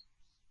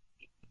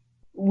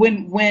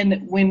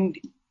when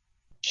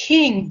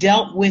King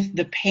dealt with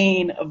the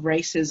pain of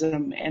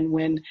racism, and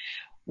when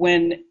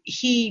when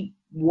he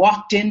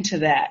walked into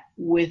that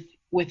with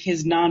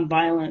his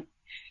nonviolent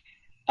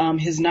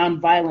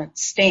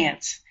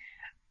stance,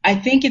 I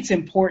think it's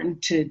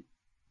important to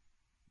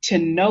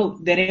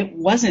note that it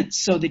wasn't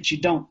so that you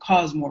don't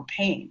cause more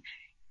pain.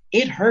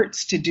 It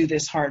hurts to do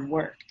this hard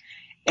work.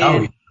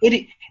 And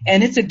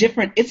it's a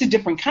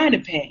different kind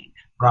of pain.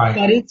 Right.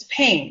 But it's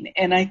pain.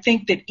 And I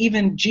think that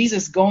even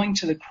Jesus going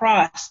to the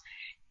cross,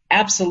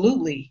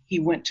 absolutely he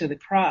went to the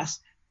cross,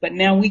 but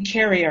now we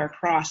carry our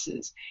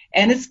crosses,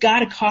 and it's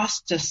got to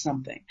cost us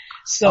something.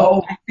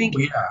 So I think,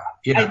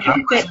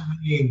 I wasn't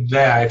meaning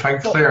that. If I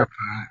can clarify,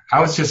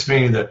 I was just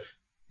meaning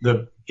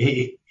that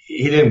he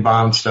didn't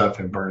bomb stuff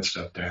and burn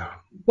stuff down.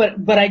 But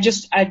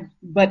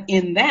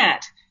in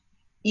that,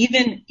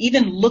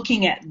 even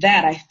looking at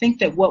that, I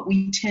think that what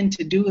we tend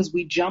to do is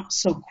we jump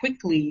so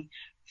quickly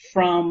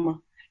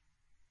from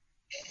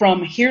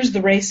here's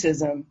the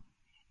racism,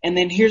 and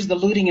then here's the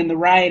looting and the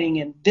rioting,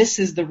 and this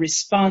is the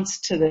response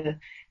to the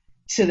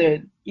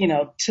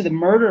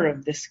murder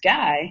of this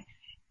guy.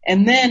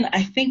 And then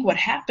I think what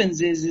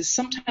happens is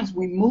sometimes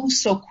we move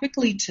so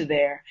quickly to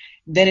there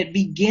that it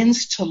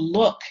begins to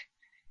look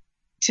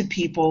to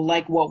people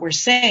like what we're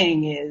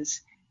saying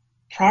is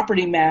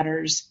property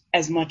matters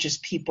as much as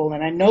people.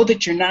 And I know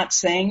that you're not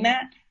saying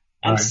that.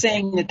 I'm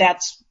saying that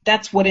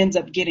that's what ends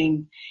up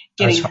getting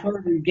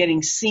heard and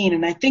getting seen.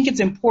 And I think it's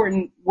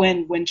important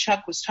when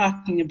Chuck was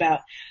talking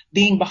about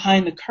being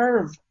behind the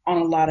curve on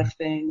a lot of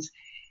things.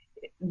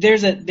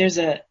 There's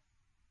a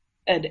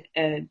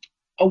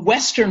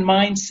Western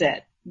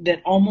mindset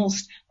that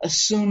almost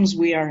assumes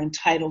we are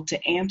entitled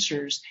to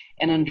answers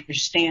and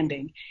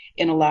understanding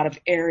in a lot of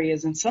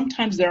areas. And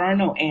sometimes there are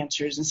no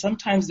answers, and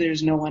sometimes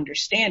there's no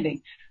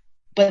understanding.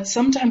 But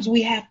sometimes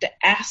we have to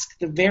ask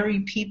the very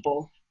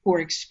people who are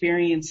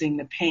experiencing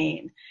the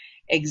pain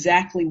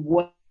exactly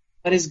what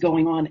is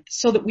going on,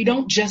 so that we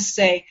don't just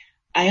say,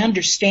 I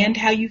understand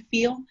how you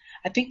feel.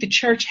 I think the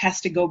church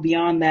has to go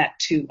beyond that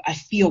to, I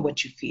feel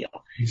what you feel.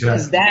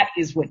 Because that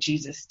is what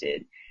Jesus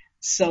did.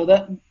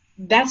 So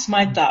that's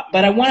my thought.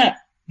 But I want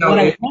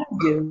to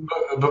do.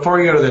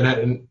 Before you go to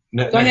the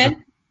go ahead.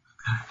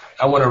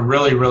 I want to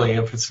really, really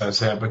emphasize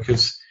that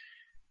because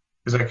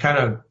I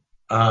kind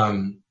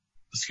of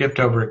skipped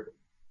over it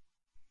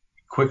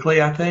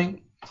quickly, I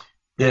think.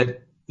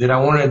 That I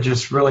want to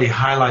just really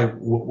highlight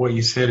what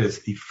you said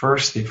is the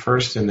first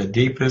and the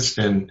deepest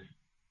and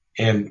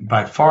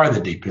by far the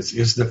deepest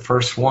is the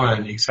first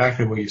one,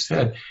 exactly what you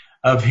said,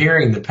 of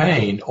hearing the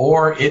pain.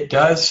 Or it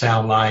does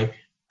sound like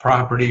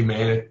property,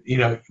 man. You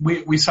know,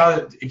 we saw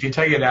that if you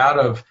take it out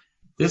of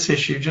this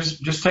issue,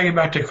 just take it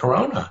back to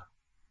Corona.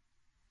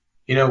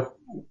 You know,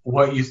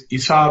 what you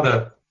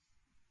saw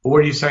what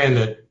are you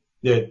saying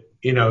that,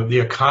 you know, the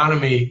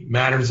economy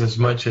matters as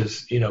much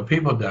as, you know,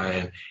 people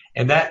dying.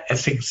 And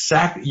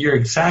you're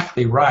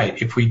exactly right.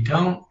 If we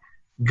don't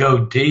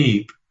go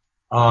deep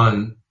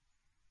on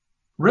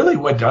really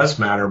what does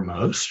matter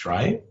most,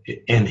 right?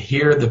 And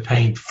hear the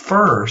pain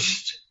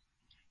first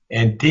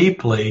and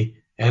deeply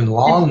and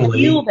longly. And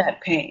feel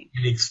that pain.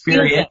 And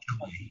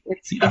experientially.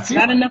 It's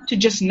not enough to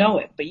just know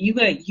it, but you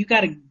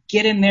got to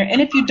get in there. And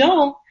if you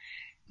don't,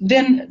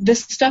 then the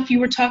stuff you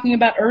were talking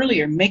about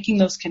earlier, making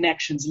those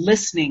connections,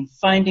 listening,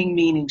 finding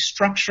meaning,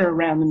 structure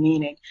around the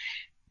meaning,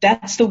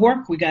 that's the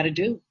work we got to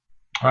do.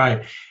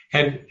 Right.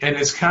 And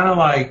it's kind of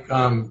like,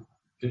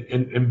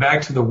 and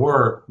back to the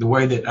work, the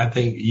way that I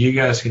think you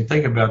guys can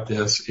think about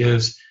this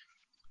is,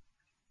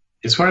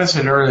 it's what I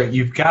said earlier,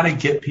 you've got to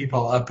get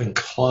people up and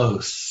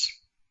close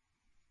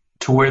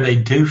to where they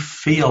do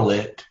feel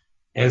it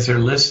as they're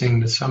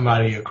listening to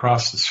somebody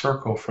across the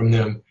circle from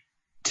them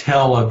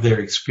tell of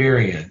their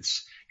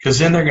experience. Because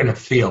then they're going to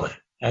feel it.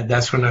 And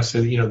that's when I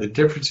said, you know, the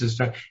difference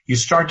is you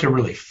start to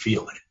really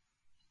feel it.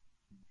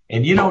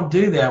 And you don't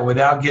do that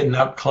without getting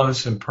up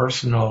close and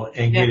personal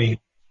and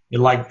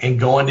and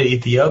going to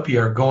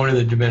Ethiopia or going to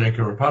the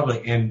Dominican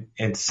Republic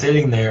and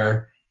sitting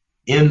there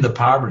in the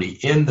poverty,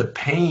 in the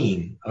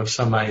pain of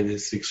somebody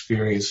that's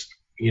experienced,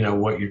 you know,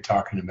 what you're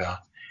talking about.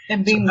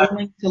 And being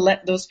willing to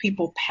let those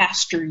people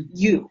pastor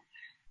you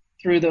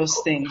through those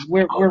things.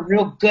 We're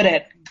real good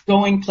at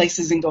going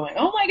places and going,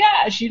 oh my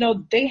gosh, you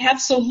know, they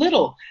have so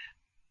little,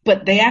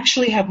 but they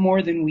actually have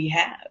more than we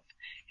have.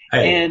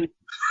 Hey. And,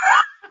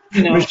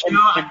 you know, Michelle,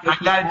 I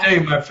got to tell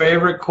you my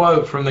favorite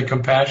quote from the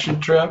compassion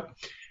trip.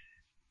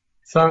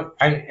 So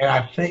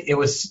I think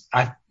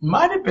I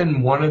might have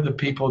been one of the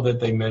people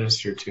that they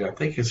ministered to. I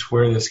think it's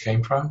where this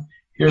came from.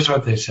 Here's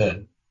what they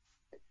said.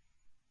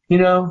 You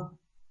know,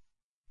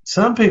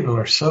 some people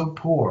are so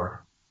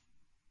poor.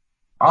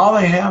 All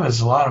they have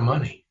is a lot of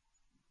money.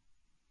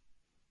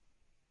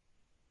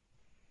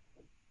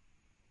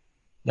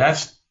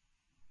 That's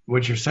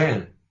what you're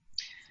saying.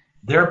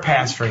 They're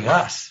pastoring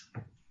us.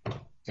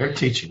 They're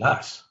teaching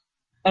us.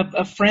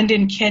 A friend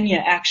in Kenya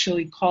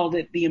actually called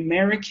it the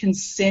American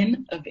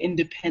sin of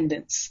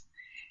independence.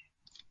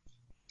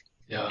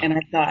 Yeah. And I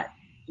thought,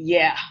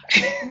 yeah.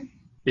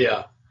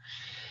 Yeah.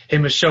 Hey,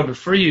 Michelle,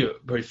 before you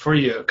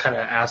kind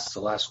of ask the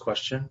last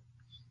question,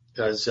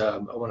 because I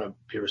want to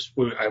be,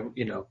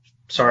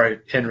 sorry,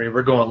 Henry,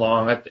 we're going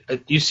long.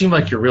 You seem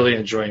like you're really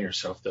enjoying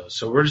yourself, though.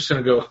 So we're just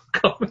going to go a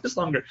couple minutes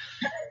longer.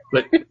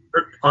 But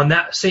on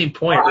that same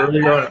point,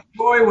 earlier on. I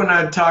enjoy when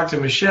I talk to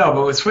Michelle,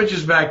 but when it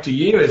switches back to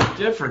you, it's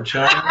different,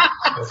 Chuck.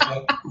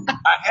 I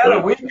had a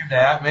week of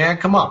that, man.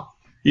 Come on.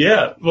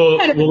 Yeah. Well,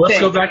 let's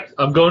go back.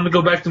 I'm going to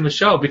go back to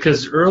Michelle,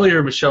 because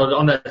earlier, Michelle,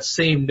 on that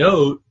same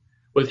note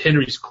with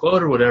Henry's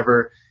quote or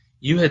whatever,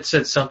 you had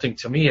said something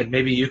to me, and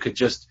maybe you could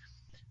just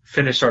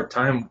finish our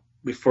time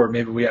before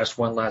maybe we ask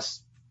one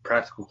last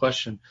practical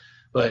question.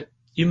 But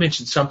you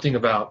mentioned something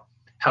about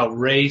how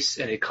race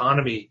and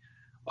economy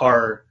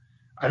are,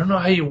 I don't know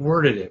how you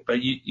worded it,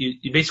 but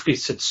you basically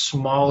said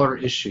smaller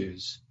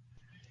issues,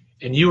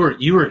 and you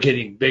were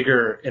getting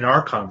bigger in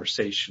our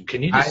conversation.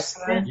 Can you just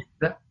say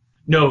that?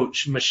 No,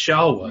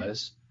 Michelle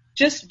was.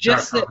 Just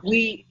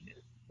that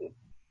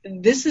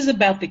this is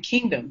about the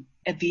kingdom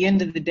at the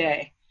end of the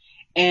day,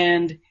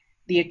 and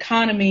the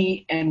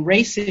economy and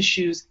race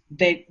issues,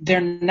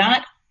 they're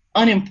not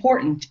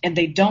unimportant and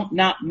they don't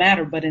not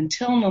matter, but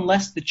until and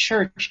unless the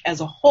church as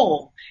a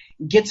whole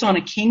gets on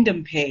a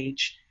kingdom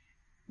page,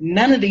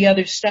 none of the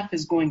other stuff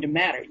is going to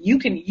matter. You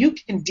can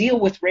deal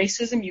with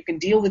racism, you can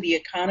deal with the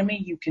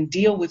economy, you can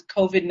deal with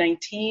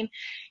COVID-19,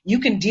 you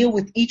can deal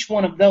with each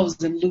one of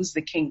those and lose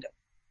the kingdom.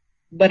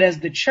 But as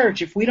the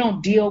church, if we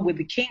don't deal with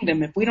the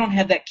kingdom, if we don't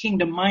have that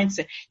kingdom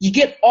mindset, you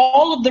get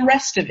all of the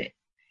rest of it.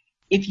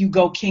 If you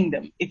go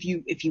kingdom, if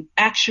you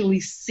actually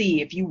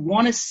see, if you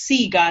want to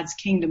see God's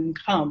kingdom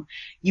come,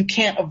 you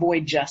can't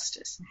avoid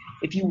justice.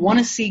 If you want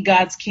to see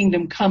God's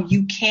kingdom come,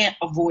 you can't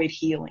avoid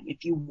healing.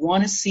 If you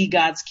want to see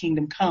God's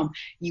kingdom come,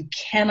 you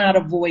cannot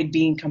avoid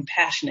being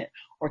compassionate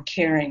or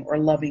caring or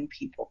loving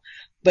people.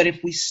 But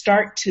if we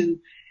start to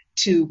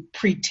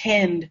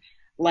pretend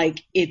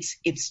like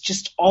it's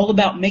just all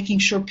about making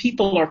sure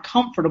people are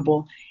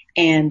comfortable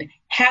and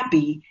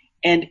happy,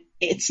 and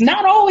it's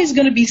not always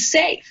going to be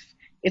safe.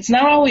 It's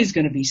not always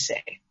going to be safe.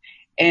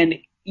 And,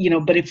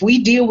 but if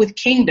we deal with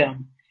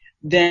kingdom,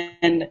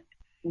 then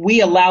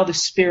we allow the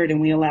Spirit and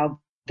we allow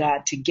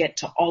God to get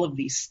to all of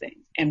these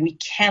things. And we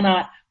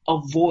cannot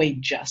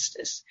avoid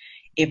justice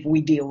if we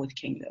deal with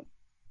kingdom.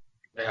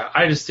 Yeah,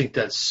 I just think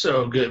that's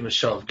so good,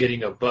 Michelle, of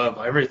getting above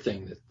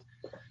everything.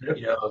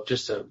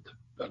 Just a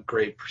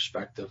great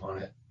perspective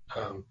on it.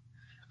 I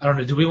don't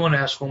know. Do we want to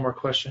ask one more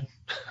question?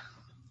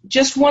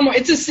 Just one more.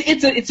 It's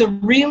a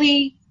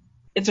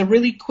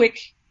really quick,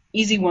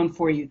 easy one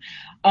for you.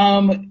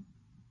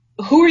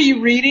 Who are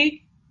you reading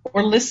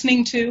or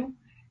listening to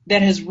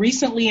that has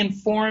recently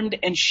informed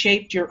and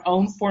shaped your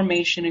own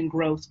formation and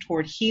growth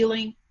toward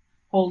healing,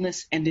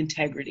 wholeness, and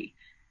integrity?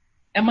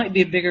 That might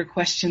be a bigger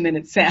question than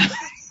it sounds.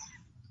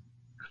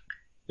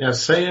 Yeah,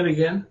 say it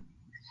again.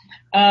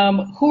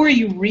 Who are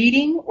you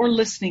reading or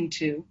listening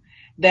to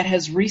that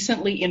has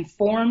recently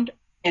informed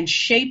and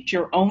shaped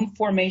your own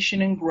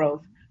formation and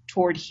growth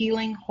toward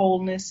healing,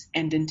 wholeness,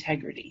 and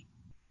integrity?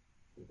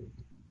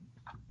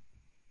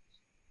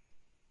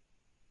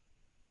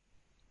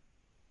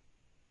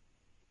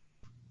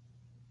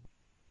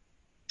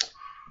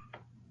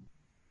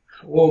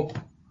 Well,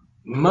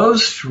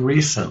 most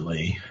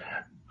recently,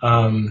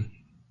 when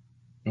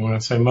I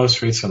say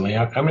most recently,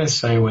 I'm going to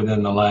say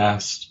within the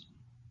last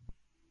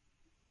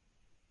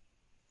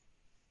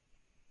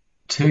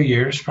 2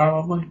 years,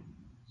 probably.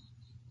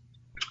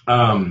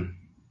 And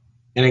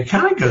it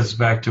kind of goes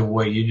back to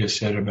what you just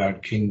said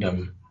about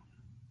kingdom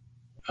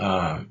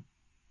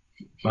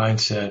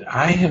mindset.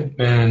 I have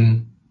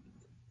been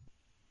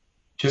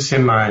just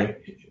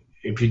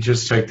if you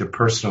just take the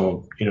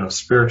personal,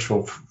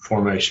 spiritual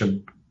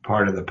formation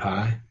part of the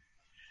pie,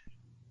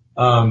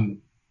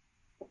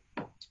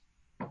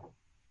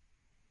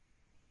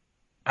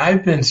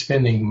 I've been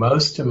spending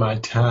most of my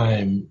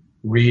time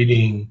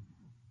reading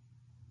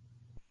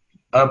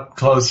up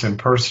close and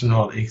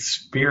personal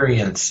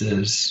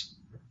experiences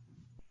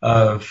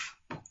of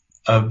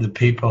the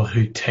people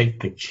who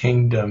take the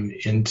kingdom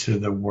into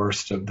the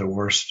worst of the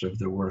worst of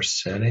the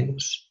worst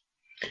settings.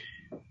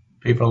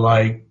 People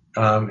like,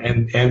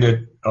 and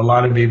a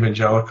lot of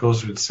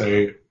evangelicals would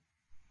say,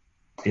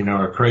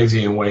 are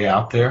crazy and way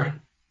out there.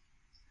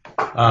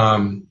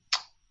 But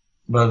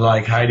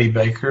like Heidi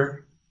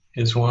Baker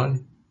is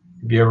one.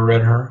 Have you ever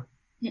read her?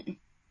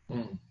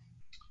 Mm.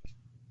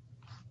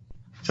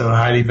 So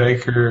Heidi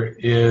Baker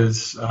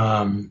is,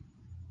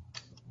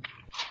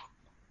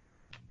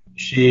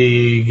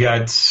 she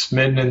got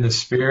smitten in the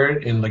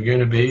spirit in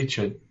Laguna Beach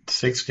at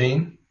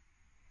 16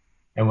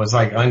 and was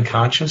like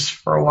unconscious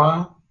for a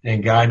while.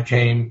 And God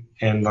came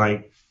and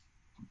like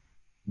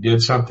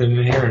did something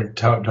in here and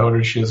told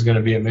her she was going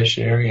to be a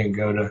missionary and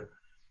go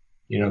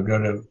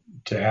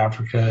to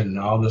Africa and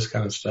all this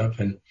kind of stuff.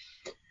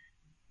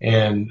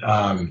 And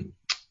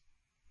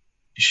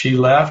she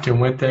left and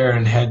went there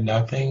and had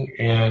nothing.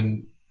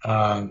 And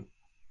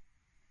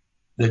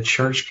the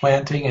church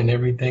planting and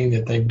everything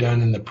that they've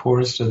done in the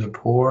poorest of the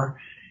poor,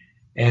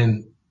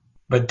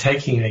 but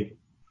taking a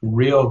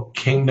real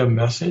kingdom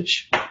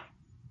message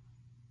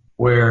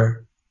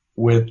where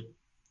with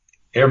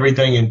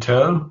everything in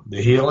tow,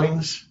 the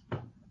healings,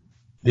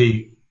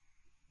 the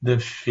the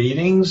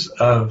feedings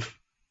of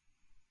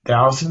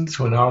thousands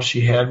when all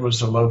she had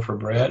was a loaf of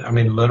bread. I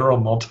mean, literal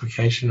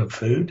multiplication of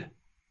food.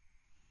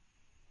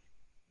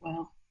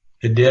 Wow.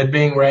 The dead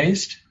being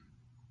raised.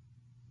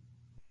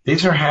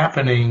 These are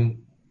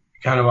happening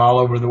kind of all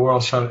over the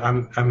world. So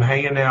I'm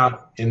hanging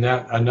out in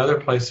that another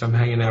place. I'm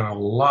hanging out a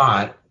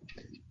lot.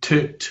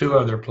 Two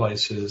other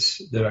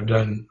places that I've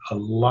done a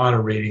lot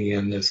of reading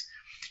in this.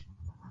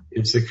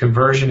 It's the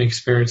conversion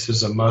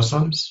experiences of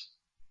Muslims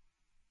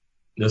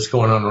that's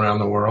going on around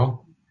the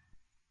world.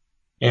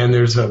 And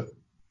the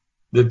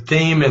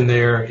theme in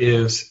there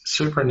is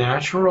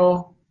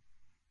supernatural,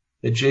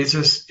 that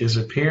Jesus is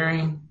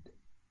appearing,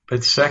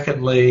 but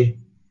secondly,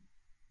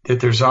 that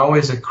there's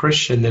always a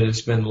Christian that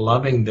has been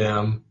loving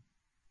them,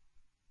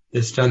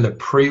 that's done the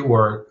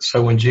pre-work.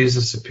 So when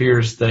Jesus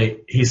appears,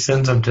 he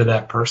sends them to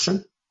that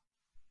person.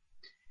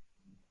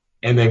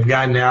 And they've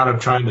gotten out of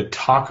trying to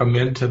talk them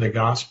into the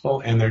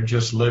gospel, and they're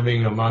just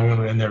living among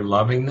them and they're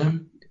loving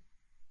them.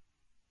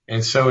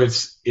 And so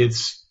it's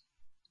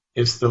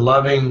the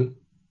loving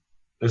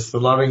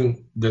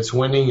that's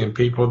winning, and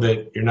people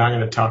that you're not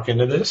going to talk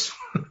into this.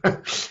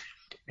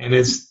 And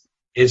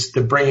it's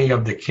the bringing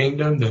of the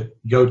kingdom, that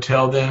go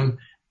tell them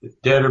the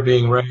dead are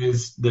being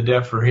raised, the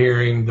deaf are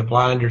hearing, the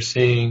blind are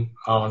seeing,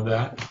 all of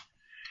that.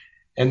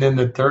 And then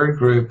the third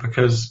group,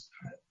 because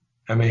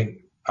I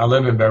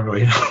live in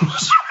Beverly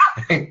Hills,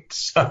 right?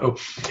 So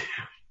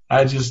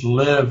I just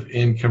live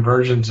in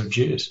conversions of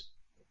Jews.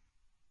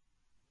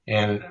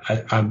 And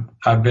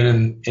I've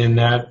been in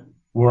that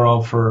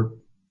world for,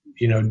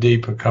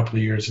 deep a couple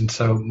of years. And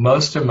so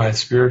most of my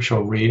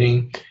spiritual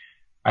reading,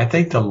 I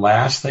think the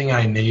last thing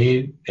I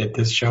need at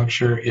this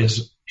juncture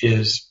is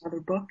another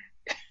book,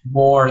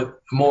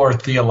 more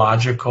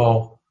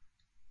theological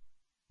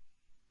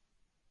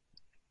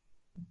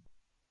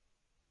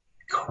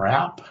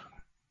crap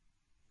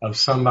of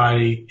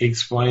somebody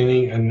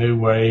explaining a new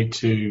way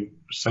to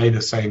say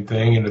the same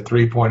thing in a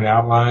 3-point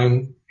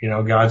outline.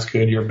 God's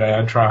good, you're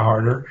bad, try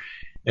harder.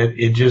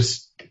 You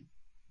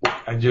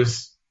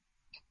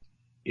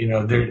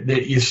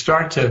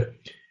start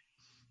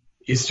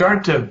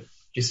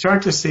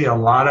to see a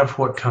lot of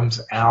what comes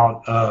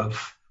out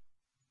of,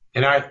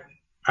 and I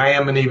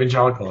am an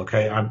evangelical,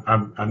 okay?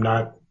 I'm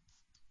not.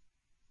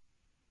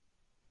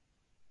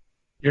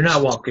 You're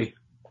not wonky.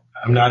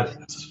 I'm not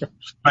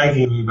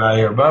spanking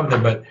anybody or above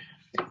them,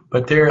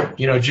 but there,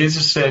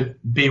 Jesus said,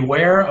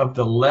 beware of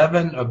the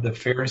leaven of the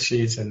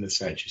Pharisees and the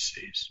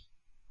Sadducees.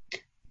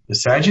 The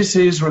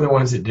Sadducees were the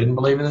ones that didn't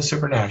believe in the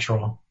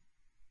supernatural,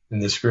 in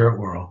the spirit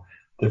world.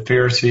 The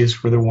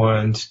Pharisees were the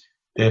ones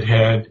that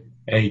had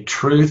a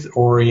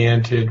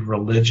truth-oriented,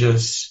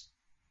 religious,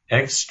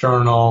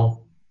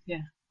 external,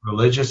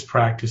 religious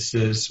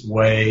practices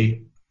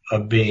way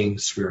of being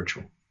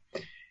spiritual.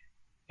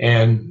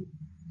 And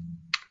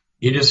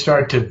you just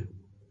start to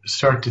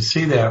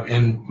see that.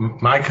 And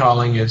my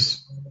calling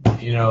is,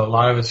 a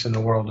lot of it's in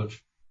the world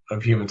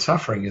of human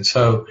suffering. And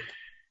so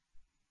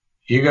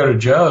you go to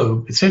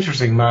Job. It's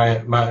interesting.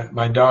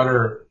 My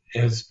daughter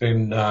has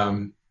been,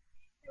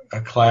 a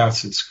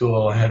class at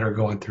school. I had her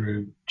going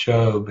through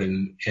Job,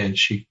 and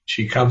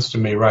she comes to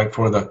me right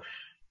for the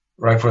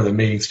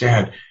meetings.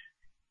 Dad,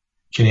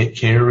 can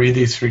you read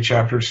these 3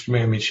 chapters to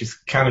me? She's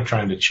kind of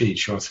trying to cheat.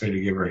 She wants me to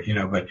give her,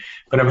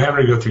 but I'm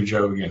having to go through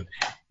Job again.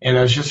 And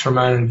I was just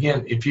reminded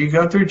again, if you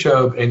go through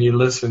Job and you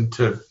listen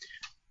to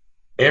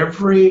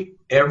every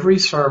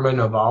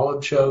sermon of all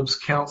of Job's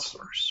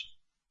counselors,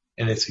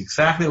 and it's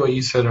exactly what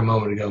you said a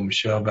moment ago,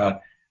 Michelle, about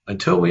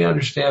until we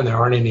understand there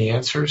aren't any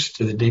answers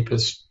to the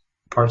deepest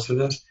parts of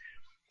this.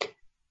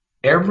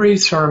 Every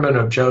sermon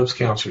of Job's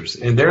counselors,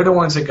 and they're the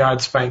ones that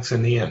God spanks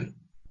in the end,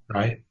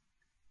 right?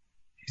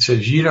 He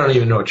says, you don't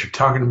even know what you're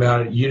talking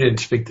about. You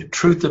didn't speak the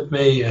truth of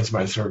me as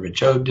my servant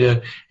Job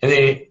did. And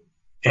they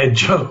had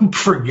Job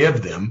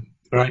forgive them,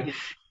 right?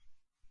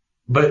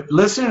 But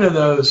listen to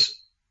those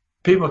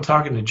people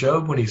talking to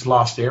Job when he's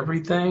lost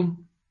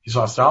everything. He's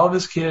lost all of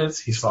his kids.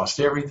 He's lost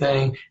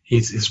everything.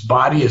 His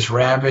body is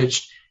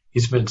ravaged.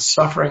 He's been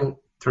suffering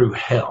through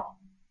hell.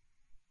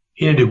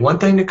 He didn't do one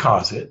thing to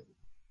cause it.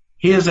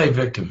 He is a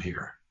victim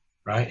here,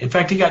 right? In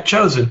fact, he got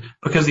chosen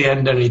because he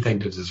hadn't done anything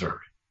to deserve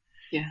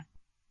it. Yeah.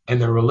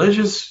 And the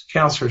religious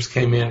counselors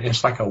came in.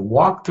 It's like a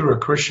walk through a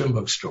Christian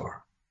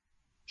bookstore.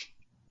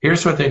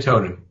 Here's what they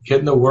told him. Get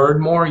in the Word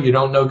more. You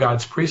don't know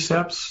God's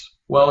precepts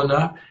well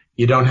enough.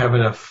 You don't have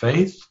enough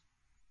faith.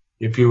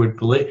 If you would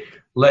believe,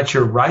 let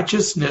your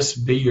righteousness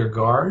be your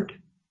guard.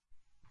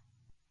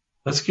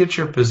 Let's get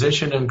your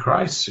position in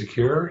Christ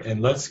secure,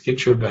 and let's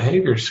get your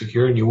behavior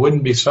secure, and you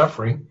wouldn't be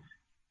suffering.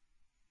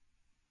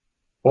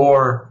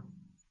 Or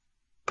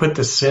put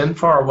the sin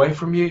far away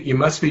from you. You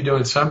must be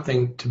doing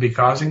something to be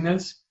causing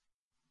this.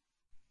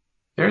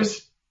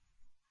 There's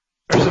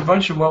a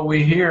bunch of what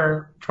we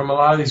hear from a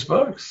lot of these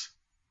books.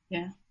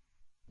 Yeah.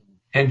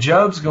 And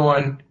Job's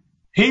going,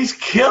 he's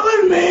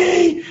killing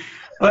me,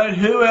 but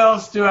who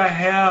else do I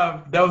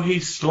have? Though he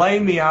slay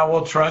me, I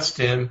will trust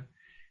him.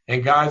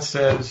 And God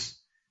says,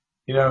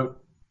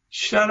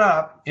 shut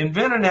up,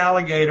 invent an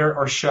alligator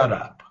or shut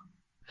up.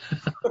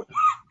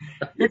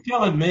 You're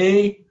telling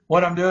me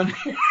what I'm doing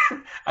here?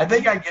 I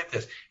think I get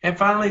this. And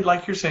finally,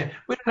 like you're saying,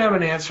 we don't have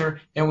an answer,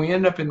 and we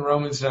end up in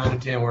Romans 9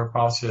 and 10 where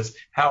Paul says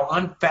how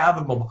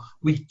unfathomable.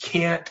 We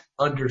can't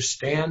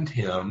understand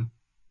him.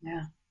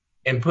 Yeah.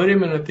 And put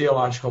him in a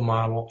theological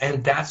model,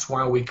 and that's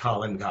why we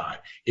call him God.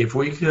 If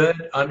we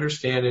could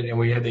understand it and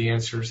we had the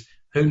answers,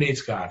 who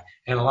needs God?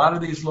 And a lot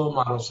of these little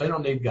models, they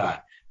don't need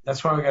God.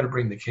 That's why we got to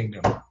bring the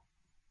kingdom.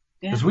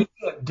 Because we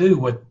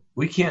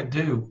can't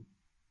do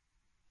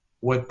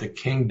what the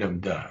kingdom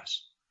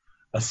does.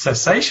 A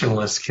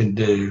cessationalist can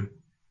do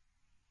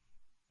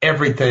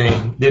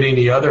everything that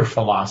any other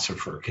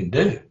philosopher can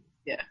do.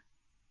 Yeah.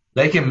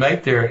 They can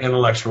make their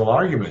intellectual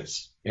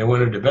arguments and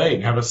win a debate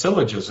and have a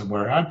syllogism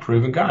where I've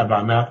proven God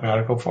by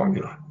mathematical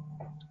formula.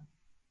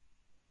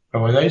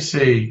 But when they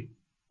see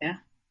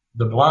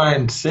the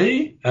blind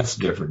see, that's a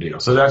different deal.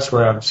 So that's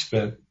where I've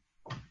spent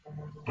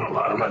a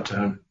lot of my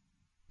time.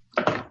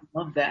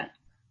 Love that.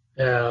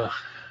 Yeah.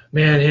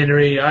 Man,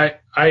 Henry,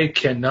 I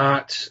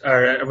cannot,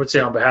 or I would say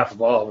on behalf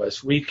of all of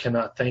us, we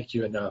cannot thank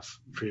you enough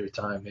for your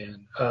time,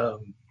 man.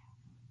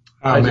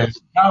 I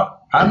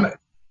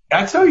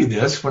tell you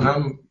this when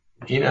I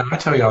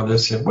tell you all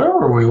this. Where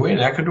were we? We in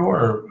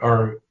Ecuador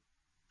or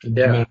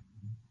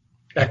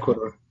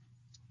Ecuador.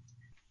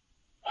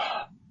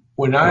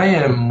 When I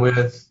am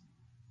with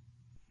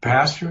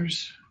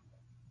pastors,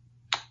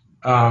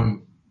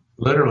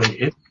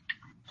 literally,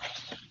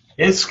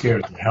 it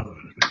scares the hell out of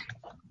me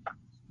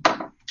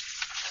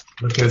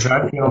because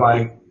I feel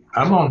like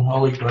I'm on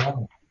holy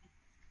ground.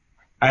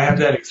 I have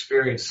that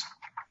experience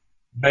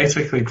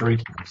basically 3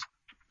 times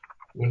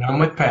when I'm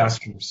with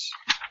pastors.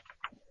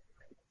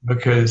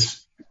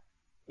 Because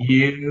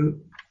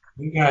you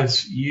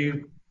guys,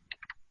 Hey,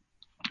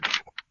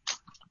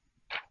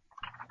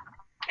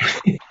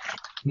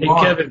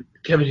 Kevin,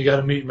 you got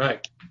to mute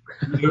Mike.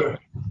 You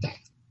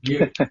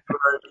do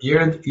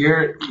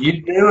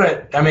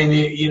it. I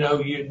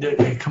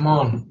mean, come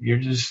on.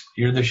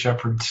 You're the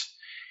shepherds,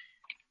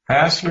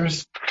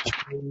 pastors,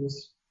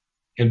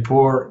 and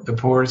the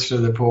poorest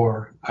of the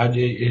poor.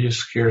 It just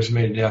scares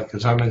me to death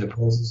because I'm in the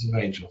presence of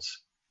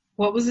angels.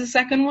 What was the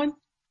second one?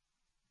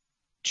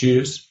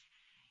 Jews.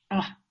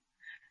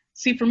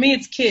 See, for me,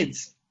 it's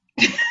kids.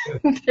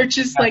 They're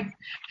just like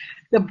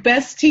the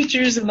best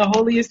teachers and the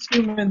holiest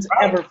humans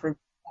ever for me.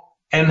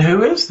 And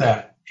who is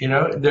that?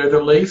 They're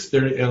the least,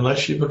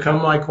 unless you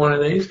become like one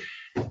of these.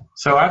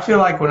 So I feel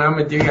like when I'm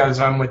with you guys,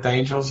 I'm with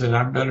angels, and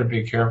I better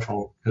be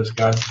careful because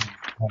God's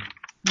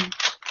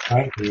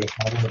thank you.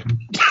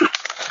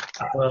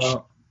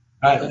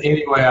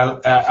 Anyway,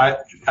 I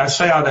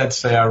say all that to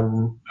say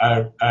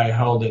I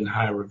hold in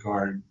high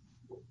regard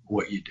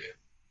what you do.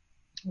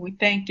 We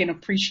thank and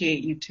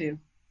appreciate you too.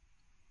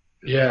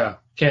 Yeah,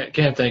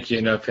 can't thank you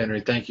enough,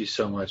 Henry. Thank you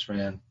so much,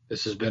 man.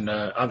 This has been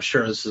I'm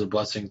sure this is a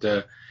blessing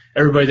to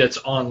everybody that's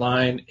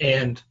online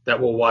and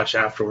that will watch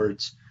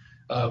afterwards.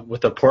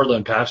 With the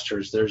Portland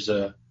pastors, there's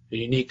a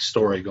unique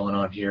story going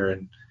on here,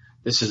 and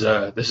this is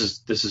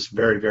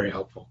very, very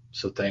helpful.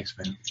 So thanks,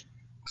 man.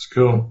 It's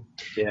cool.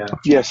 Yeah.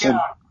 Yes.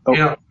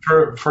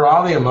 For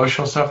all the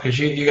emotional stuff, because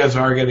you guys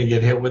are going to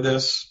get hit with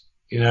this,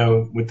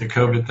 with the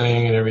COVID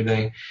thing and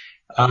everything.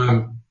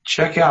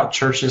 Check out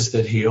Churches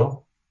That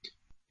Heal.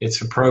 It's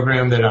a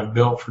program that I've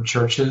built for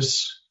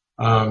churches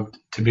to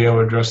be able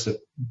to address the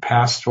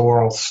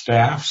pastoral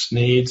staff's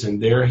needs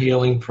and their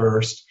healing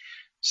first.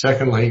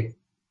 Secondly,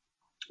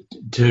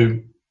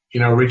 to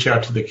reach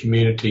out to the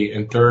community,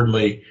 and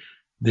thirdly,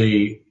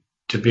 to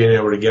being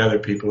able to gather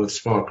people in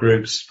small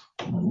groups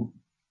and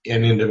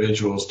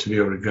individuals to be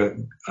able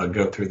to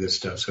go through this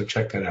stuff. So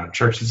check that out,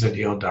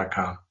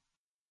 churchesthatheal.com.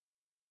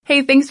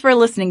 Hey, thanks for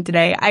listening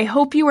today. I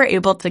hope you were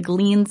able to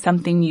glean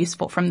something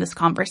useful from this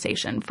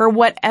conversation for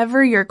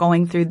whatever you're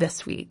going through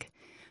this week.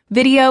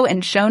 Video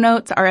and show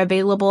notes are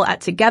available at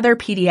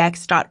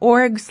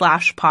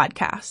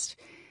togetherpdx.org/podcast.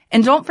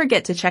 And don't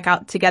forget to check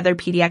out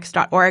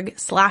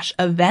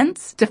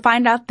togetherpdx.org/events to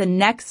find out the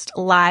next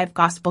live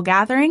gospel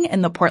gathering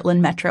in the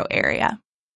Portland metro area.